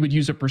typically would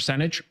use a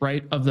percentage,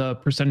 right, of the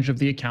percentage of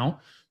the account.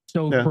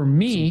 So for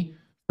me,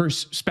 for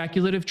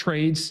speculative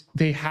trades,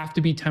 they have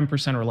to be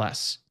 10% or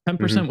less.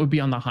 10% would be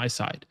on the high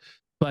side,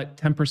 but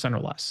 10% or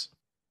less.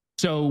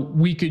 So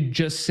we could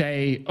just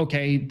say,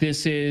 okay,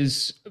 this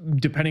is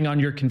depending on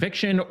your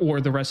conviction or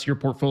the rest of your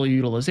portfolio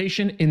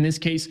utilization. In this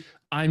case,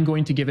 I'm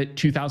going to give it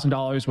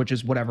 $2,000, which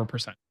is whatever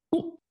percent.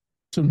 Cool.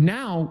 So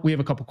now we have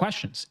a couple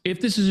questions. If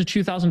this is a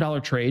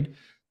 $2,000 trade,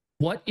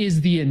 what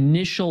is the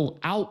initial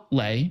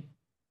outlay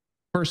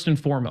first and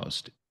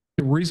foremost?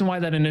 The reason why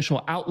that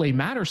initial outlay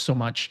matters so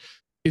much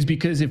is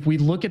because if we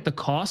look at the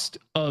cost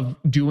of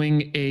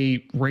doing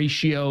a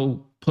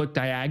ratio put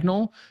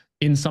diagonal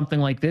in something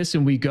like this,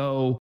 and we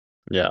go,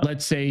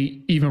 let's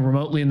say even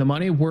remotely in the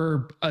money,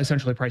 we're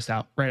essentially priced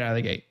out right out of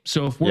the gate.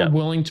 So if we're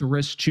willing to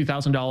risk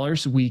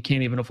 $2,000, we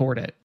can't even afford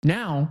it.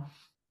 Now,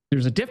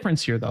 there's a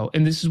difference here though.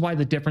 And this is why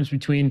the difference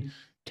between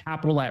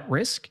capital at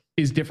risk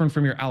is different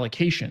from your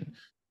allocation.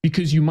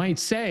 Because you might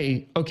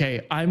say,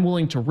 okay, I'm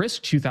willing to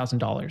risk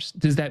 $2,000.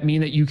 Does that mean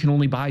that you can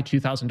only buy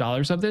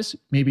 $2,000 of this?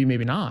 Maybe,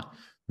 maybe not.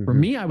 For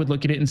me, I would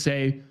look at it and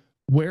say,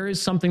 where is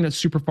something that's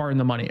super far in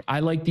the money? I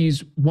like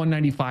these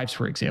 195s,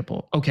 for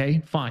example.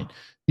 Okay, fine.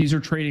 These are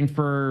trading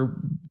for,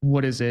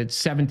 what is it,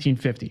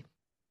 1750,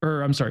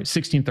 or I'm sorry,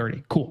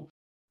 1630. Cool.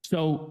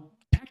 So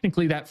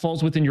technically that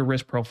falls within your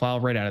risk profile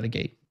right out of the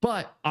gate.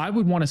 But I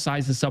would want to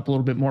size this up a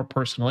little bit more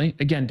personally,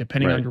 again,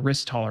 depending on your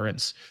risk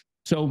tolerance.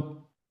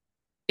 So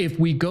if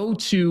we go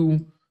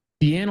to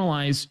the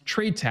Analyze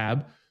Trade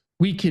tab,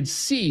 we could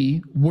see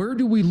where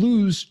do we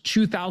lose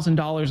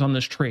 $2,000 on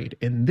this trade.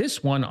 In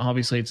this one,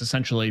 obviously, it's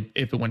essentially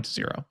if it went to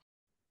zero.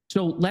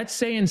 So let's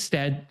say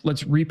instead,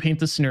 let's repaint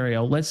the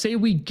scenario. Let's say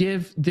we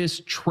give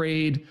this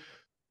trade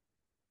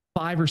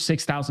 $5,000 or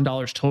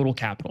 $6,000 total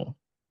capital.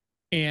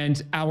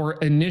 And our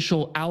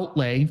initial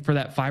outlay for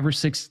that $5,000 or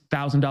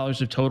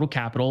 $6,000 of total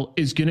capital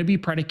is going to be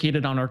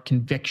predicated on our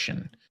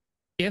conviction.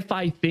 If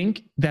I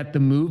think that the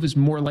move is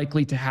more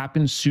likely to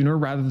happen sooner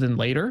rather than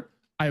later,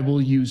 I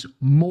will use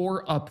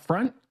more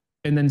upfront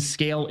and then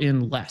scale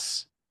in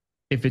less.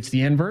 If it's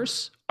the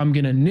inverse, I'm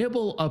going to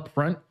nibble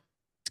upfront,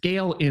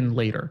 scale in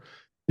later.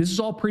 This is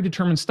all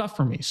predetermined stuff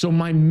for me. So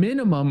my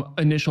minimum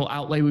initial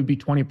outlay would be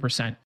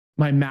 20%.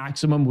 My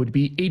maximum would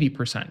be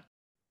 80%.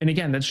 And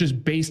again, that's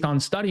just based on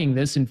studying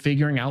this and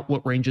figuring out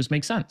what ranges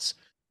make sense.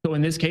 So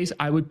in this case,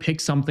 I would pick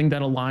something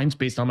that aligns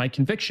based on my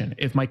conviction.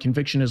 If my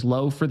conviction is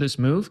low for this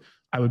move,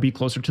 I would be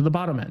closer to the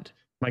bottom end.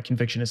 If my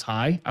conviction is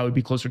high, I would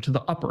be closer to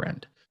the upper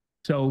end.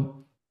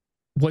 So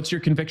what's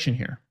your conviction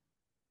here?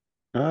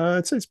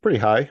 I'd say it's pretty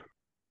high.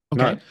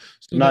 Okay.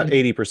 Not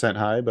 80%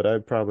 high, but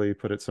I'd probably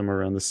put it somewhere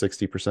around the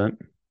 60%.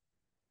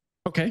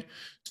 Okay.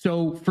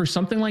 So for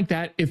something like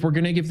that, if we're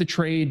going to give the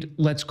trade,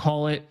 let's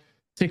call it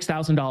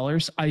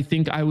 $6,000, I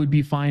think I would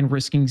be fine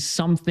risking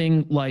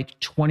something like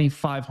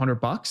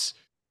 $2,500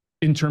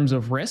 in terms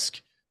of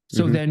risk.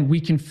 So then we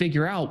can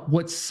figure out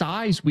what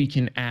size we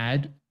can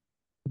add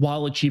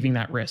while achieving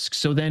that risk.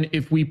 So then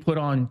if we put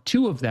on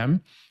two of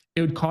them,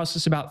 it would cost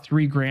us about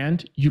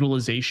 $3,000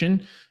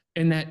 utilization.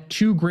 And that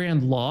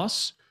 $2,000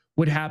 loss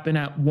would happen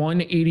at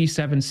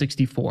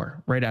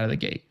 187.64 right out of the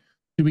gate.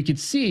 So we could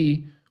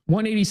see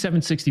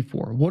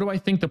 187.64. What do I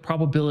think the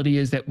probability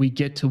is that we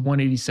get to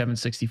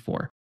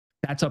 187.64?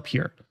 That's up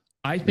here.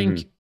 I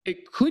think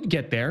it could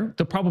get there.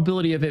 The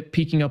probability of it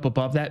peaking up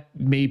above that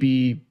may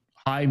be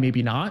high,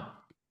 maybe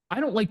not.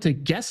 I don't like to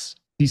guess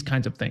these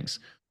kinds of things.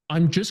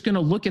 I'm just going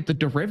to look at the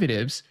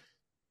derivatives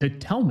to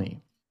tell me.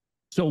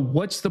 So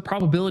what's the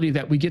probability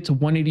that we get to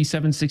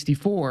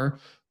 187.64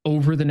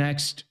 over the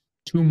next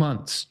 2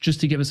 months,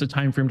 just to give us a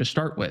time frame to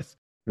start with?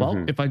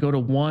 Well, if I go to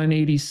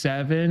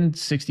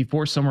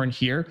 187.64, somewhere in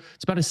here,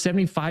 it's about a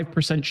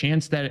 75%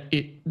 chance that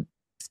it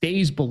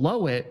stays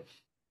below it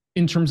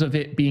in terms of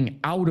it being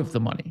out of the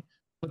money.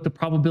 But the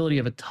probability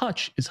of a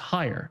touch is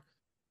higher.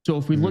 So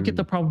if we look at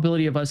the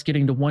probability of us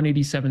getting to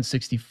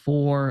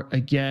 187.64,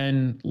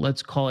 again,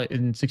 let's call it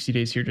in 60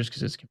 days here just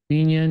because it's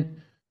convenient.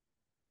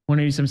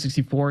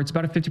 187.64, it's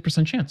about a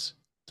 50% chance.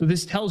 So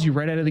this tells you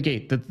right out of the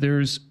gate that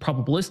there's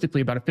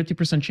probabilistically about a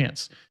 50%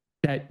 chance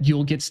that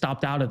you'll get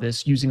stopped out of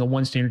this using a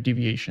one standard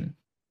deviation.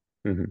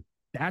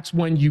 That's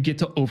when you get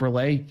to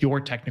overlay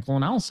your technical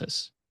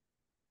analysis.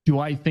 Do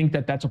I think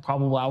that that's a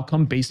probable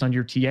outcome based on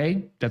your TA?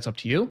 That's up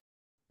to you.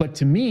 But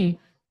to me,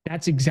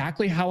 that's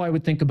exactly how I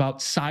would think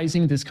about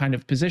sizing this kind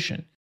of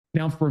position.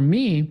 Now, for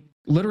me,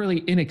 literally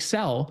in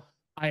Excel,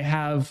 I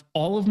have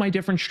all of my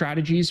different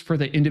strategies for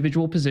the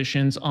individual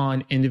positions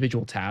on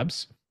individual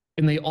tabs,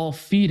 and they all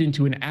feed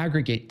into an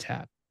aggregate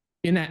tab.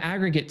 In that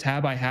aggregate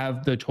tab, I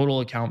have the total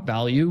account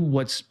value,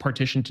 what's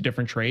partitioned to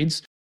different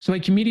trades. So I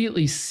can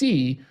immediately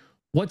see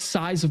what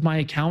size of my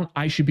account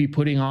I should be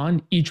putting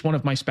on each one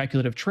of my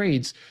speculative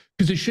trades,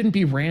 because it shouldn't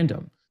be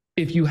random.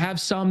 If you have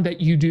some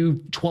that you do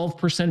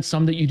 12%,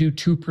 some that you do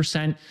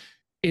 2%,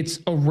 it's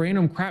a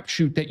random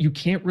crapshoot that you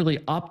can't really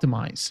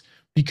optimize,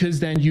 because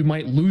then you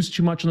might lose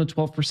too much on the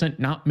 12%,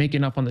 not make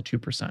enough on the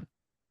 2%.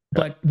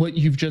 But what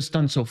you've just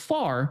done so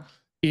far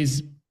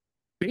is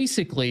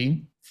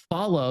basically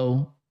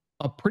follow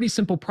a pretty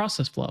simple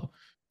process flow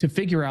to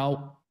figure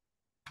out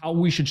how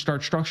we should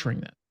start structuring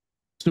that.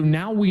 So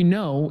now we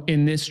know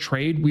in this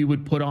trade, we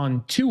would put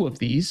on 2 of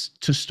these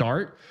to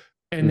start,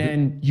 and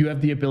then you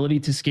have the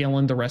ability to scale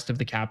in the rest of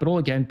the capital,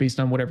 again, based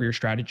on whatever your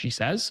strategy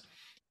says.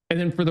 And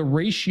then for the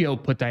ratio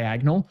put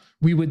diagonal,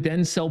 we would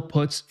then sell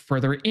puts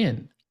further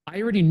in.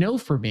 I already know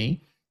for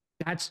me,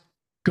 that's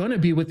going to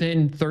be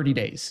within 30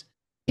 days.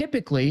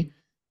 Typically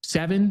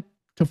 7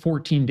 to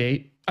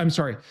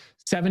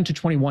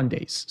 21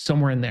 days,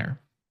 somewhere in there.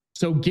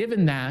 So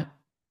given that,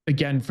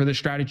 again, for the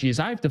strategy as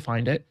I've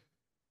defined it,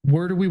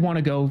 where do we want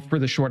to go for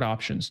the short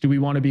options? Do we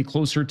want to be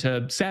closer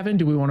to 7?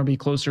 Do we want to be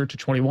closer to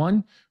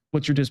 21?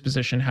 What's your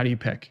disposition? How do you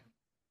pick?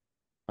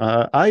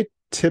 I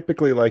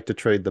typically like to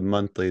trade the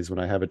monthlies when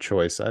I have a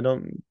choice. I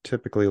don't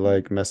typically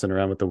like messing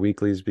around with the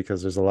weeklies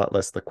because there's a lot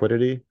less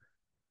liquidity.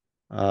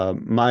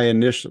 When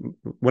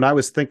I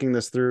was thinking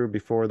this through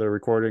before the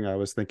recording, I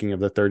was thinking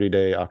of the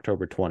 30-day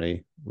October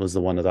 20 was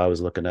the one that I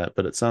was looking at,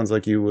 but it sounds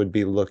like you would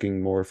be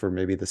looking more for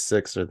maybe the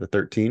 6 or the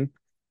 13.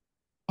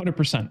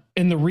 100%.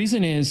 And the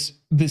reason is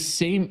the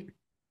same.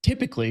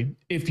 Typically,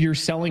 if you're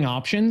selling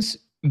options,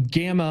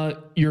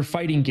 gamma, you're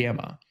fighting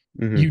gamma.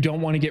 You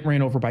don't want to get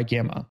ran over by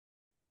gamma.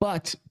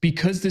 But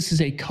because this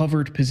is a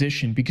covered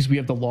position, because we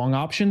have the long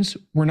options,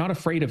 we're not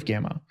afraid of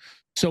gamma.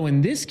 So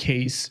in this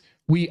case,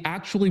 we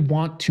actually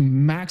want to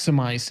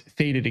maximize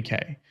theta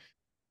decay.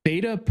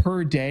 Theta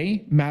per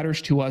day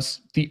matters to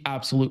us the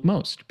absolute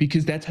most,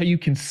 because that's how you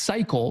can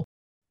cycle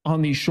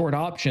on these short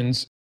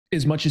options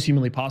as much as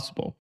humanly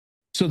possible.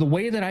 So the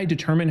way that I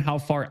determine how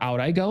far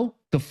out I go,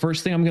 the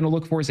first thing I'm going to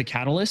look for as a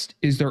catalyst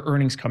is their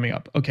earnings coming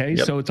up. Okay.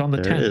 Yep. So it's on the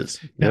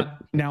 10th.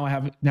 Now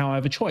I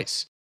have a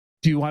choice.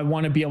 Do I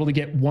want to be able to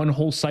get one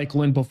whole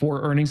cycle in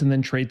before earnings and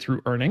then trade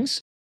through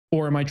earnings?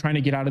 Or am I trying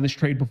to get out of this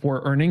trade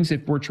before earnings?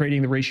 If we're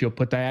trading the ratio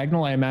put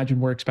diagonal, I imagine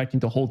we're expecting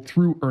to hold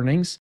through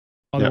earnings.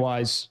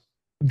 Otherwise,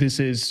 this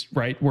is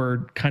right. We're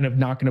kind of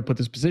not going to put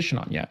this position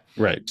on yet.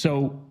 Right.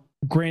 So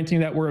granting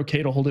that we're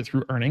okay to hold it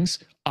through earnings,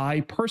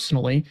 I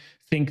personally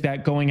think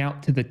that going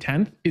out to the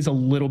 10th is a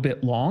little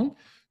bit long.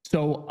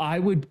 So I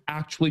would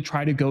actually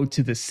try to go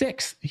to the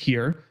 6th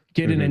here,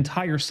 get an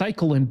entire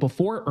cycle in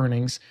before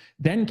earnings,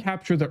 then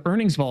capture the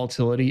earnings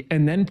volatility,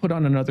 and then put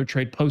on another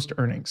trade post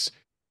earnings.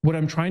 What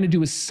I'm trying to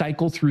do is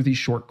cycle through these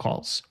short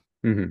calls.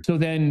 So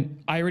then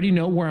I already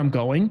know where I'm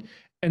going.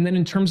 And then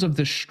in terms of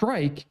the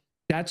strike,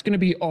 that's going to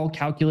be all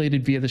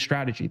calculated via the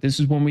strategy. This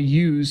is when we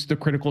use the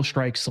critical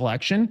strike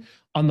selection.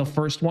 On the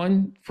first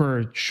one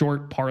for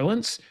short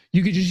parlance,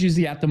 you could just use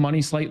the at the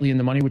money, slightly in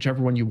the money,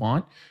 whichever one you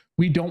want.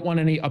 We don't want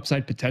any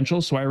upside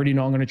potential. So I already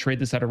know I'm going to trade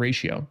this at a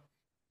ratio.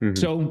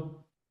 So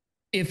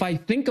if I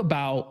think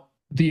about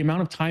the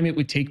amount of time it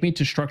would take me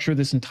to structure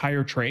this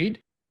entire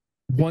trade,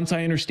 once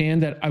I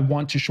understand that I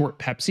want to short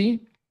Pepsi,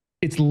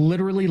 it's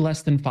literally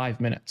less than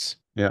 5 minutes.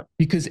 Yeah.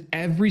 Because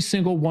every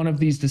single one of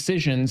these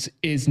decisions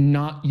is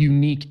not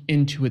unique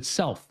into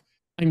itself.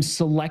 I'm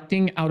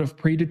selecting out of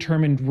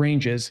predetermined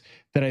ranges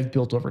that I've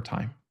built over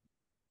time.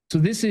 So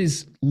this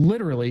is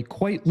literally,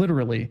 quite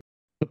literally,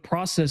 the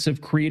process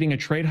of creating a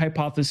trade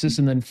hypothesis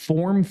and then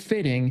form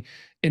fitting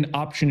an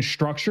option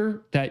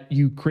structure that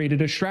you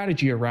created a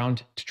strategy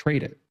around to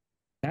trade it.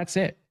 That's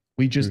it.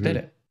 We just did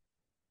it.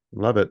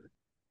 Love it.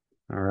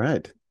 All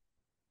right.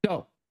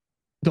 So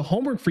the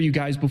homework for you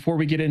guys before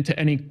we get into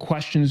any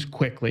questions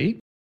quickly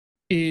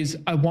is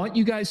I want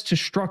you guys to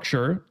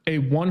structure a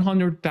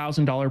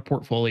 $100,000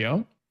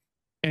 portfolio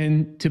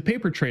and to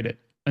paper trade it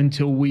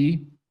until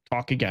we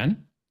talk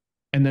again,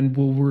 and then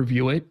we'll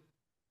review it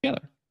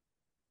together.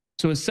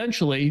 So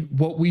essentially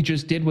what we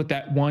just did with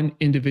that one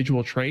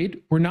individual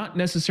trade, we're not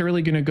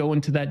necessarily going to go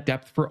into that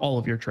depth for all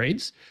of your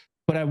trades,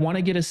 but I want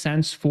to get a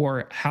sense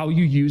for how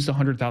you use the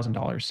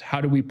 $100,000.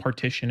 How do we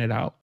partition it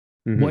out?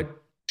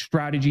 What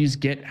strategies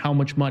get how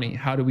much money?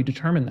 How do we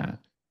determine that?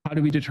 How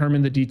do we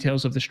determine the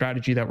details of the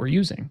strategy that we're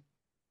using?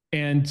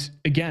 And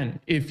again,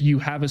 if you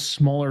have a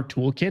smaller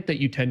toolkit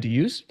that you tend to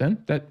use,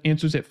 then that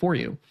answers it for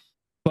you.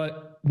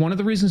 But one of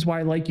the reasons why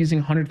I like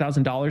using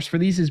 $100,000 for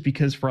these is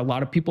because for a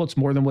lot of people, it's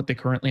more than what they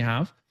currently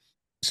have.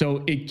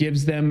 So it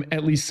gives them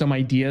at least some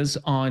ideas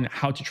on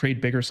how to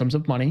trade bigger sums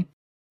of money.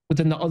 But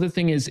then the other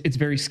thing is it's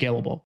very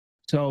scalable.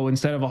 So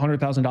instead of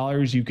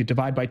 $100,000, you could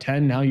divide by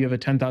 10. Now you have a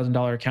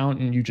 $10,000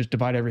 account and you just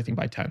divide everything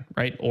by 10,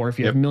 right? Or if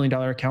you have $1 million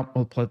account,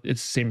 it's the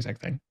same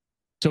exact thing.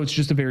 So it's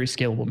just a very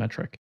scalable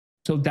metric.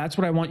 So that's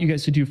what I want you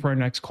guys to do for our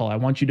next call. I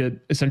want you to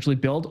essentially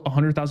build a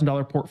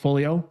 $100,000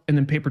 portfolio and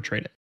then paper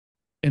trade it.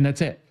 And that's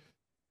it.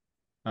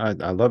 I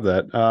love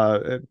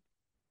that.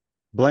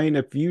 Blaine,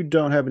 if you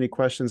don't have any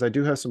questions, I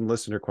do have some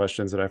listener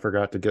questions that I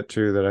forgot to get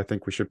to that I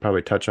think we should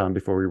probably touch on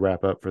before we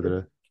wrap up for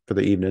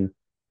the evening.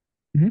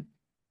 Mhm.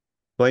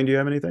 Blaine, do you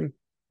have anything?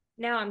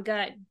 No, I'm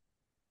good.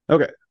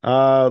 Okay.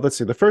 Let's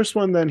see. The first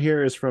one then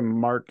here is from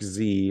Mark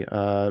Z.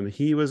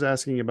 He was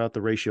asking about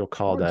the ratio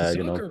call Mark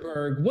diagonal.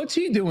 Zuckerberg, what's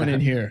he doing in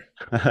here?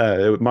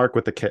 Mark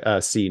with the K,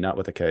 C, not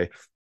with a K.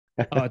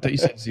 Oh, I thought you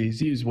said Z.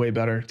 Z is way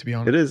better, to be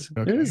honest. It is.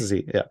 Okay. It is a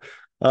Z. Yeah.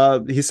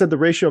 He said the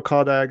ratio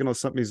call diagonal is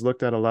something he's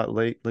looked at a lot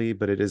lately,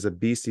 but it is a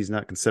beast he's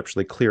not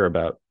conceptually clear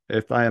about.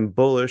 If I am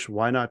bullish,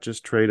 why not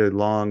just trade a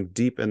long,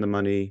 deep in the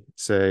money,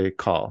 say,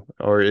 call?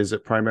 Or is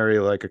it primarily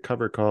like a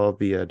cover call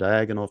via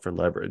diagonal for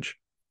leverage?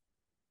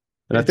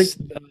 And It's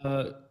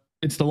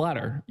the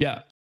latter.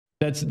 Yeah.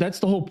 That's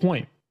the whole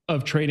point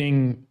of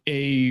trading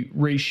a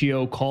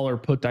ratio call or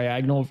put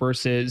diagonal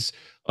versus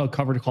a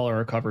covered call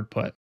or a covered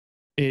put.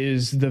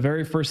 Is the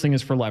very first thing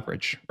is for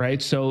leverage,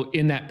 right? So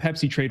in that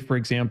Pepsi trade, for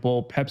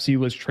example, Pepsi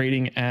was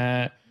trading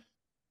at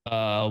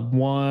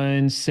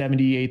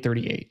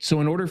 178.38.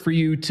 So in order for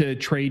you to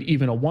trade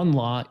even a one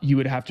lot, you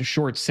would have to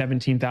short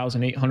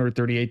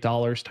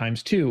 $17,838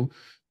 times two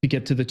to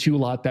get to the two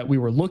lot that we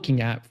were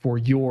looking at for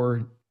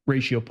your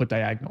ratio put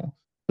diagonal.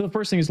 So the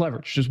first thing is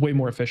leverage, just way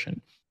more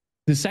efficient.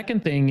 The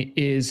second thing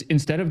is,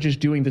 instead of just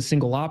doing the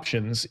single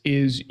options,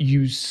 is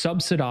you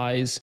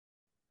subsidize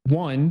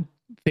one,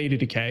 theta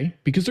decay,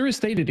 because there is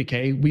theta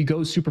decay. We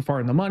go super far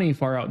in the money,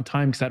 far out in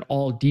time, because that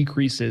all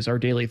decreases our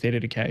daily theta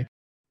decay,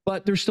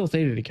 but there's still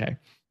theta decay.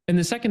 And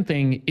the second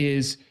thing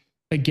is,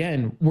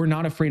 again, we're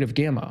not afraid of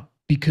gamma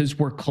because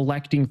we're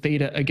collecting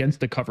theta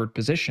against the covered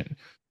position.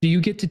 So you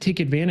get to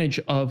take advantage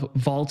of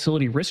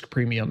volatility risk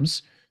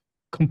premiums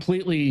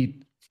completely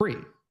free,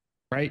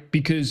 right?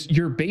 Because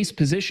your base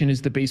position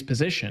is the base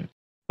position,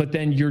 but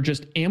then you're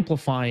just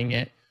amplifying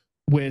it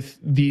with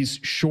these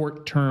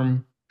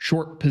short-term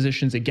short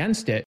positions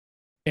against it.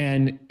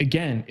 And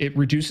again, it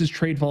reduces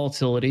trade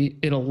volatility.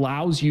 It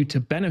allows you to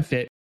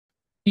benefit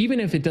even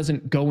if it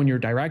doesn't go in your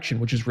direction,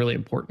 which is really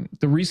important.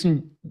 The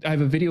reason I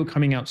have a video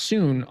coming out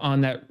soon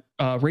on that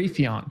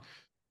Raytheon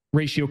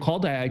ratio call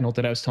diagonal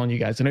that I was telling you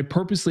guys, and I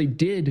purposely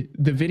did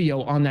the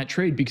video on that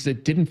trade because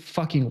it didn't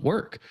fucking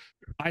work.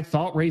 I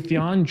thought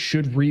Raytheon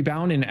should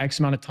rebound in X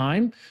amount of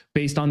time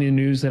based on the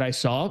news that I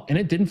saw, and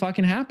it didn't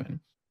fucking happen.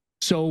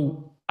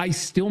 So I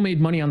still made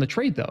money on the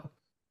trade though,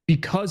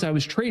 because I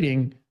was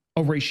trading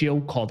a ratio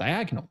call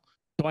diagonal.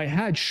 So I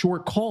had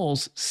short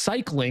calls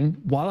cycling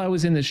while I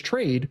was in this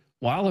trade,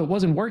 while it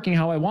wasn't working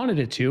how I wanted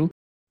it to.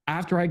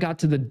 After I got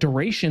to the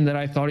duration that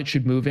I thought it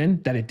should move in,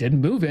 that it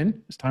didn't move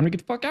in, it's time to get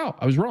the fuck out.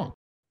 I was wrong,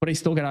 but I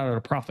still got out at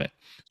a profit.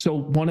 So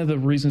one of the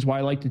reasons why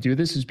I like to do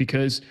this is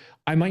because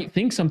I might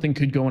think something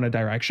could go in a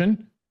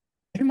direction.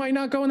 It might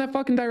not go in that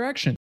fucking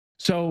direction.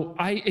 So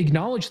I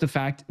acknowledge the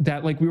fact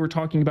that, like we were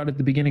talking about at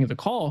the beginning of the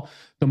call,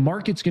 the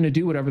market's going to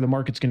do whatever the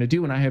market's going to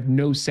do, and I have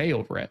no say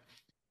over it.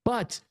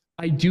 But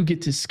I do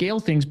get to scale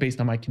things based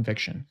on my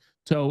conviction.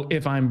 So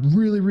if I'm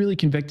really, really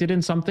convicted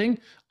in something,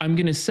 I'm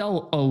going to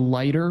sell a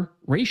lighter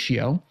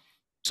ratio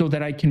so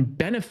that I can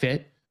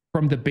benefit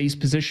from the base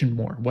position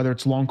more, whether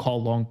it's long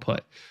call, long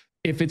put.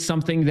 If it's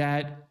something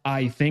that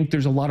I think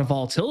there's a lot of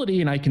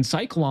volatility and I can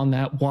cycle on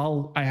that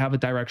while I have a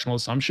directional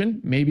assumption,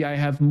 maybe I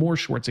have more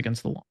shorts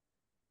against the long.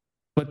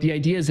 But the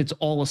idea is it's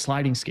all a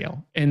sliding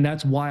scale. And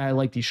that's why I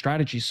like these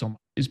strategies so much,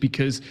 is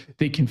because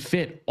they can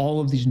fit all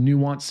of these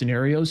nuanced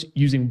scenarios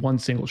using one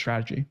single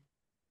strategy.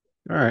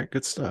 All right,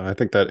 good stuff. I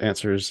think that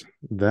answers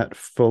that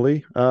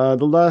fully. The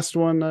last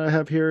one I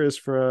have here is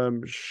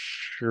from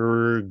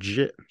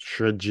Shrejay.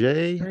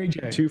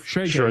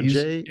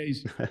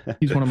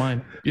 He's one of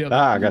mine.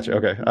 Yeah. Gotcha.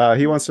 Okay.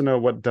 He wants to know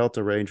what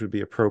delta range would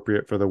be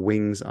appropriate for the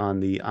wings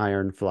on the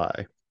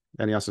Ironfly.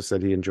 And he also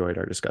said he enjoyed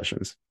our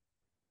discussions.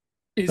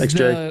 Thanks,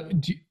 Jay.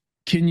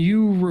 Can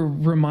you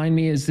remind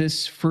me, is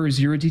this for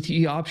 0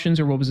 DTE options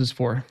or what was this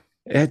for?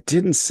 It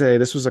didn't say.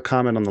 This was a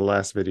comment on the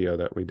last video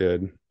that we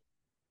did.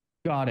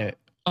 Got it.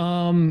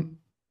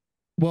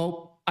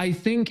 Well, I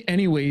think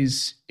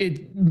anyways,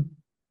 it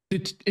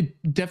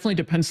definitely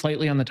depends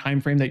slightly on the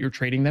time frame that you're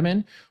trading them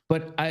in.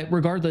 But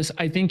regardless,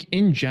 I think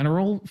in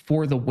general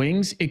for the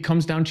wings, it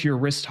comes down to your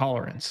risk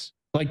tolerance.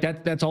 Like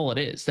that's all it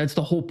is. That's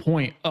the whole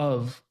point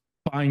of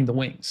buying the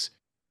wings,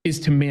 is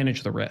to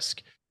manage the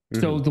risk.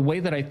 So the way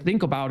that I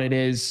think about it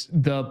is,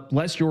 the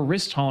less your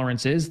risk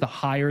tolerance is, the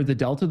higher the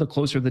delta, the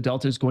closer the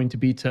delta is going to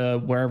be to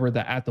wherever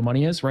the at the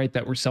money is, right?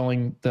 That we're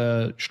selling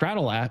the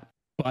straddle at,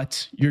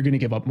 but you're going to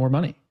give up more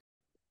money.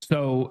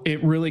 So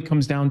it really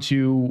comes down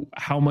to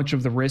how much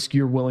of the risk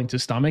you're willing to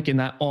stomach. And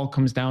that all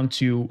comes down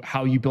to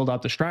how you build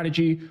out the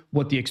strategy,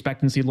 what the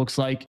expectancy looks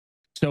like.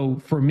 So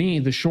for me,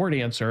 the short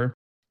answer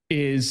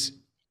is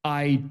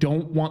I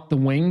don't want the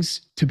wings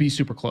to be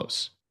super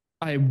close.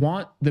 I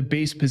want the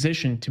base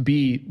position to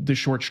be the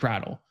short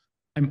straddle.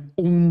 I'm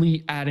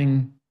only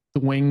adding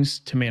the wings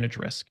to manage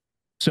risk.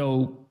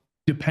 So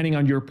depending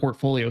on your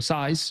portfolio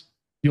size,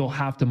 you'll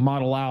have to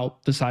model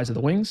out the size of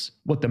the wings,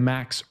 what the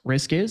max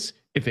risk is,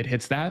 if it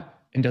hits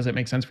that, and does it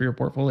make sense for your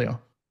portfolio?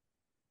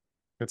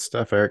 Good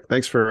stuff, Eric.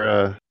 Thanks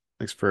for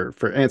Thanks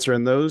for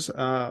answering those. We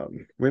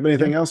have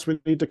anything else we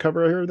need to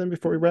cover here then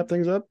before we wrap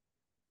things up?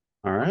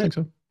 All right. I think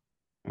so.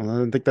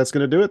 Well, I think that's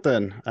going to do it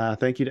then.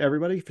 Thank you to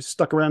everybody for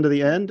stuck around to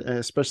the end, and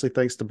especially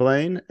thanks to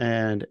Blaine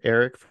and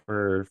Eric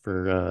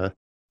for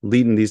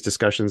leading these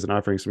discussions and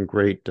offering some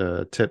great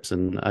tips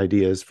and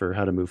ideas for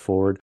how to move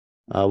forward.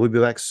 We'll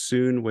be back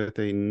soon with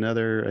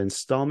another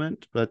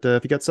installment. But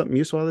if you got something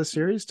useful out of this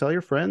series, tell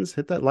your friends,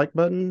 hit that like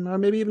button, or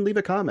maybe even leave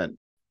a comment.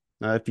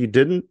 If you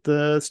didn't,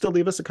 still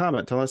leave us a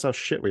comment. Tell us how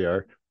shit we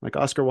are. Like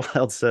Oscar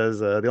Wilde says,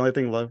 the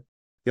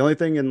only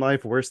thing in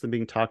life worse than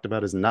being talked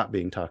about is not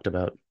being talked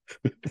about.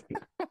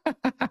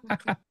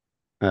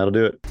 That'll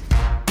do it.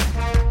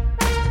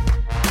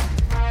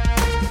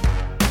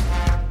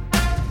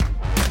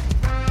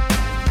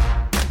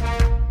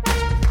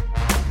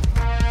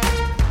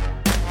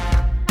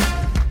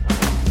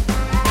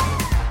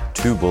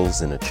 Two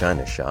Bulls in a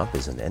China Shop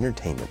is an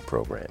entertainment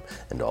program,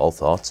 and all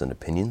thoughts and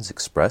opinions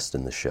expressed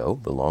in the show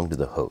belong to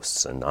the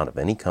hosts and not of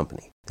any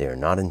company. They are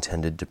not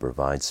intended to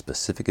provide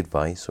specific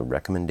advice or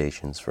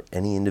recommendations for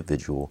any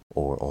individual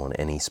or on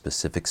any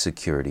specific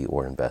security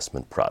or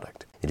investment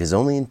product. It is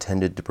only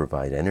intended to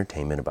provide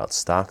entertainment about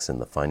stocks in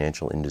the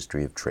financial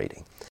industry of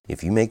trading.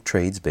 If you make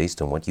trades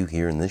based on what you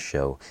hear in this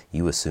show,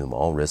 you assume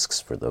all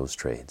risks for those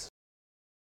trades.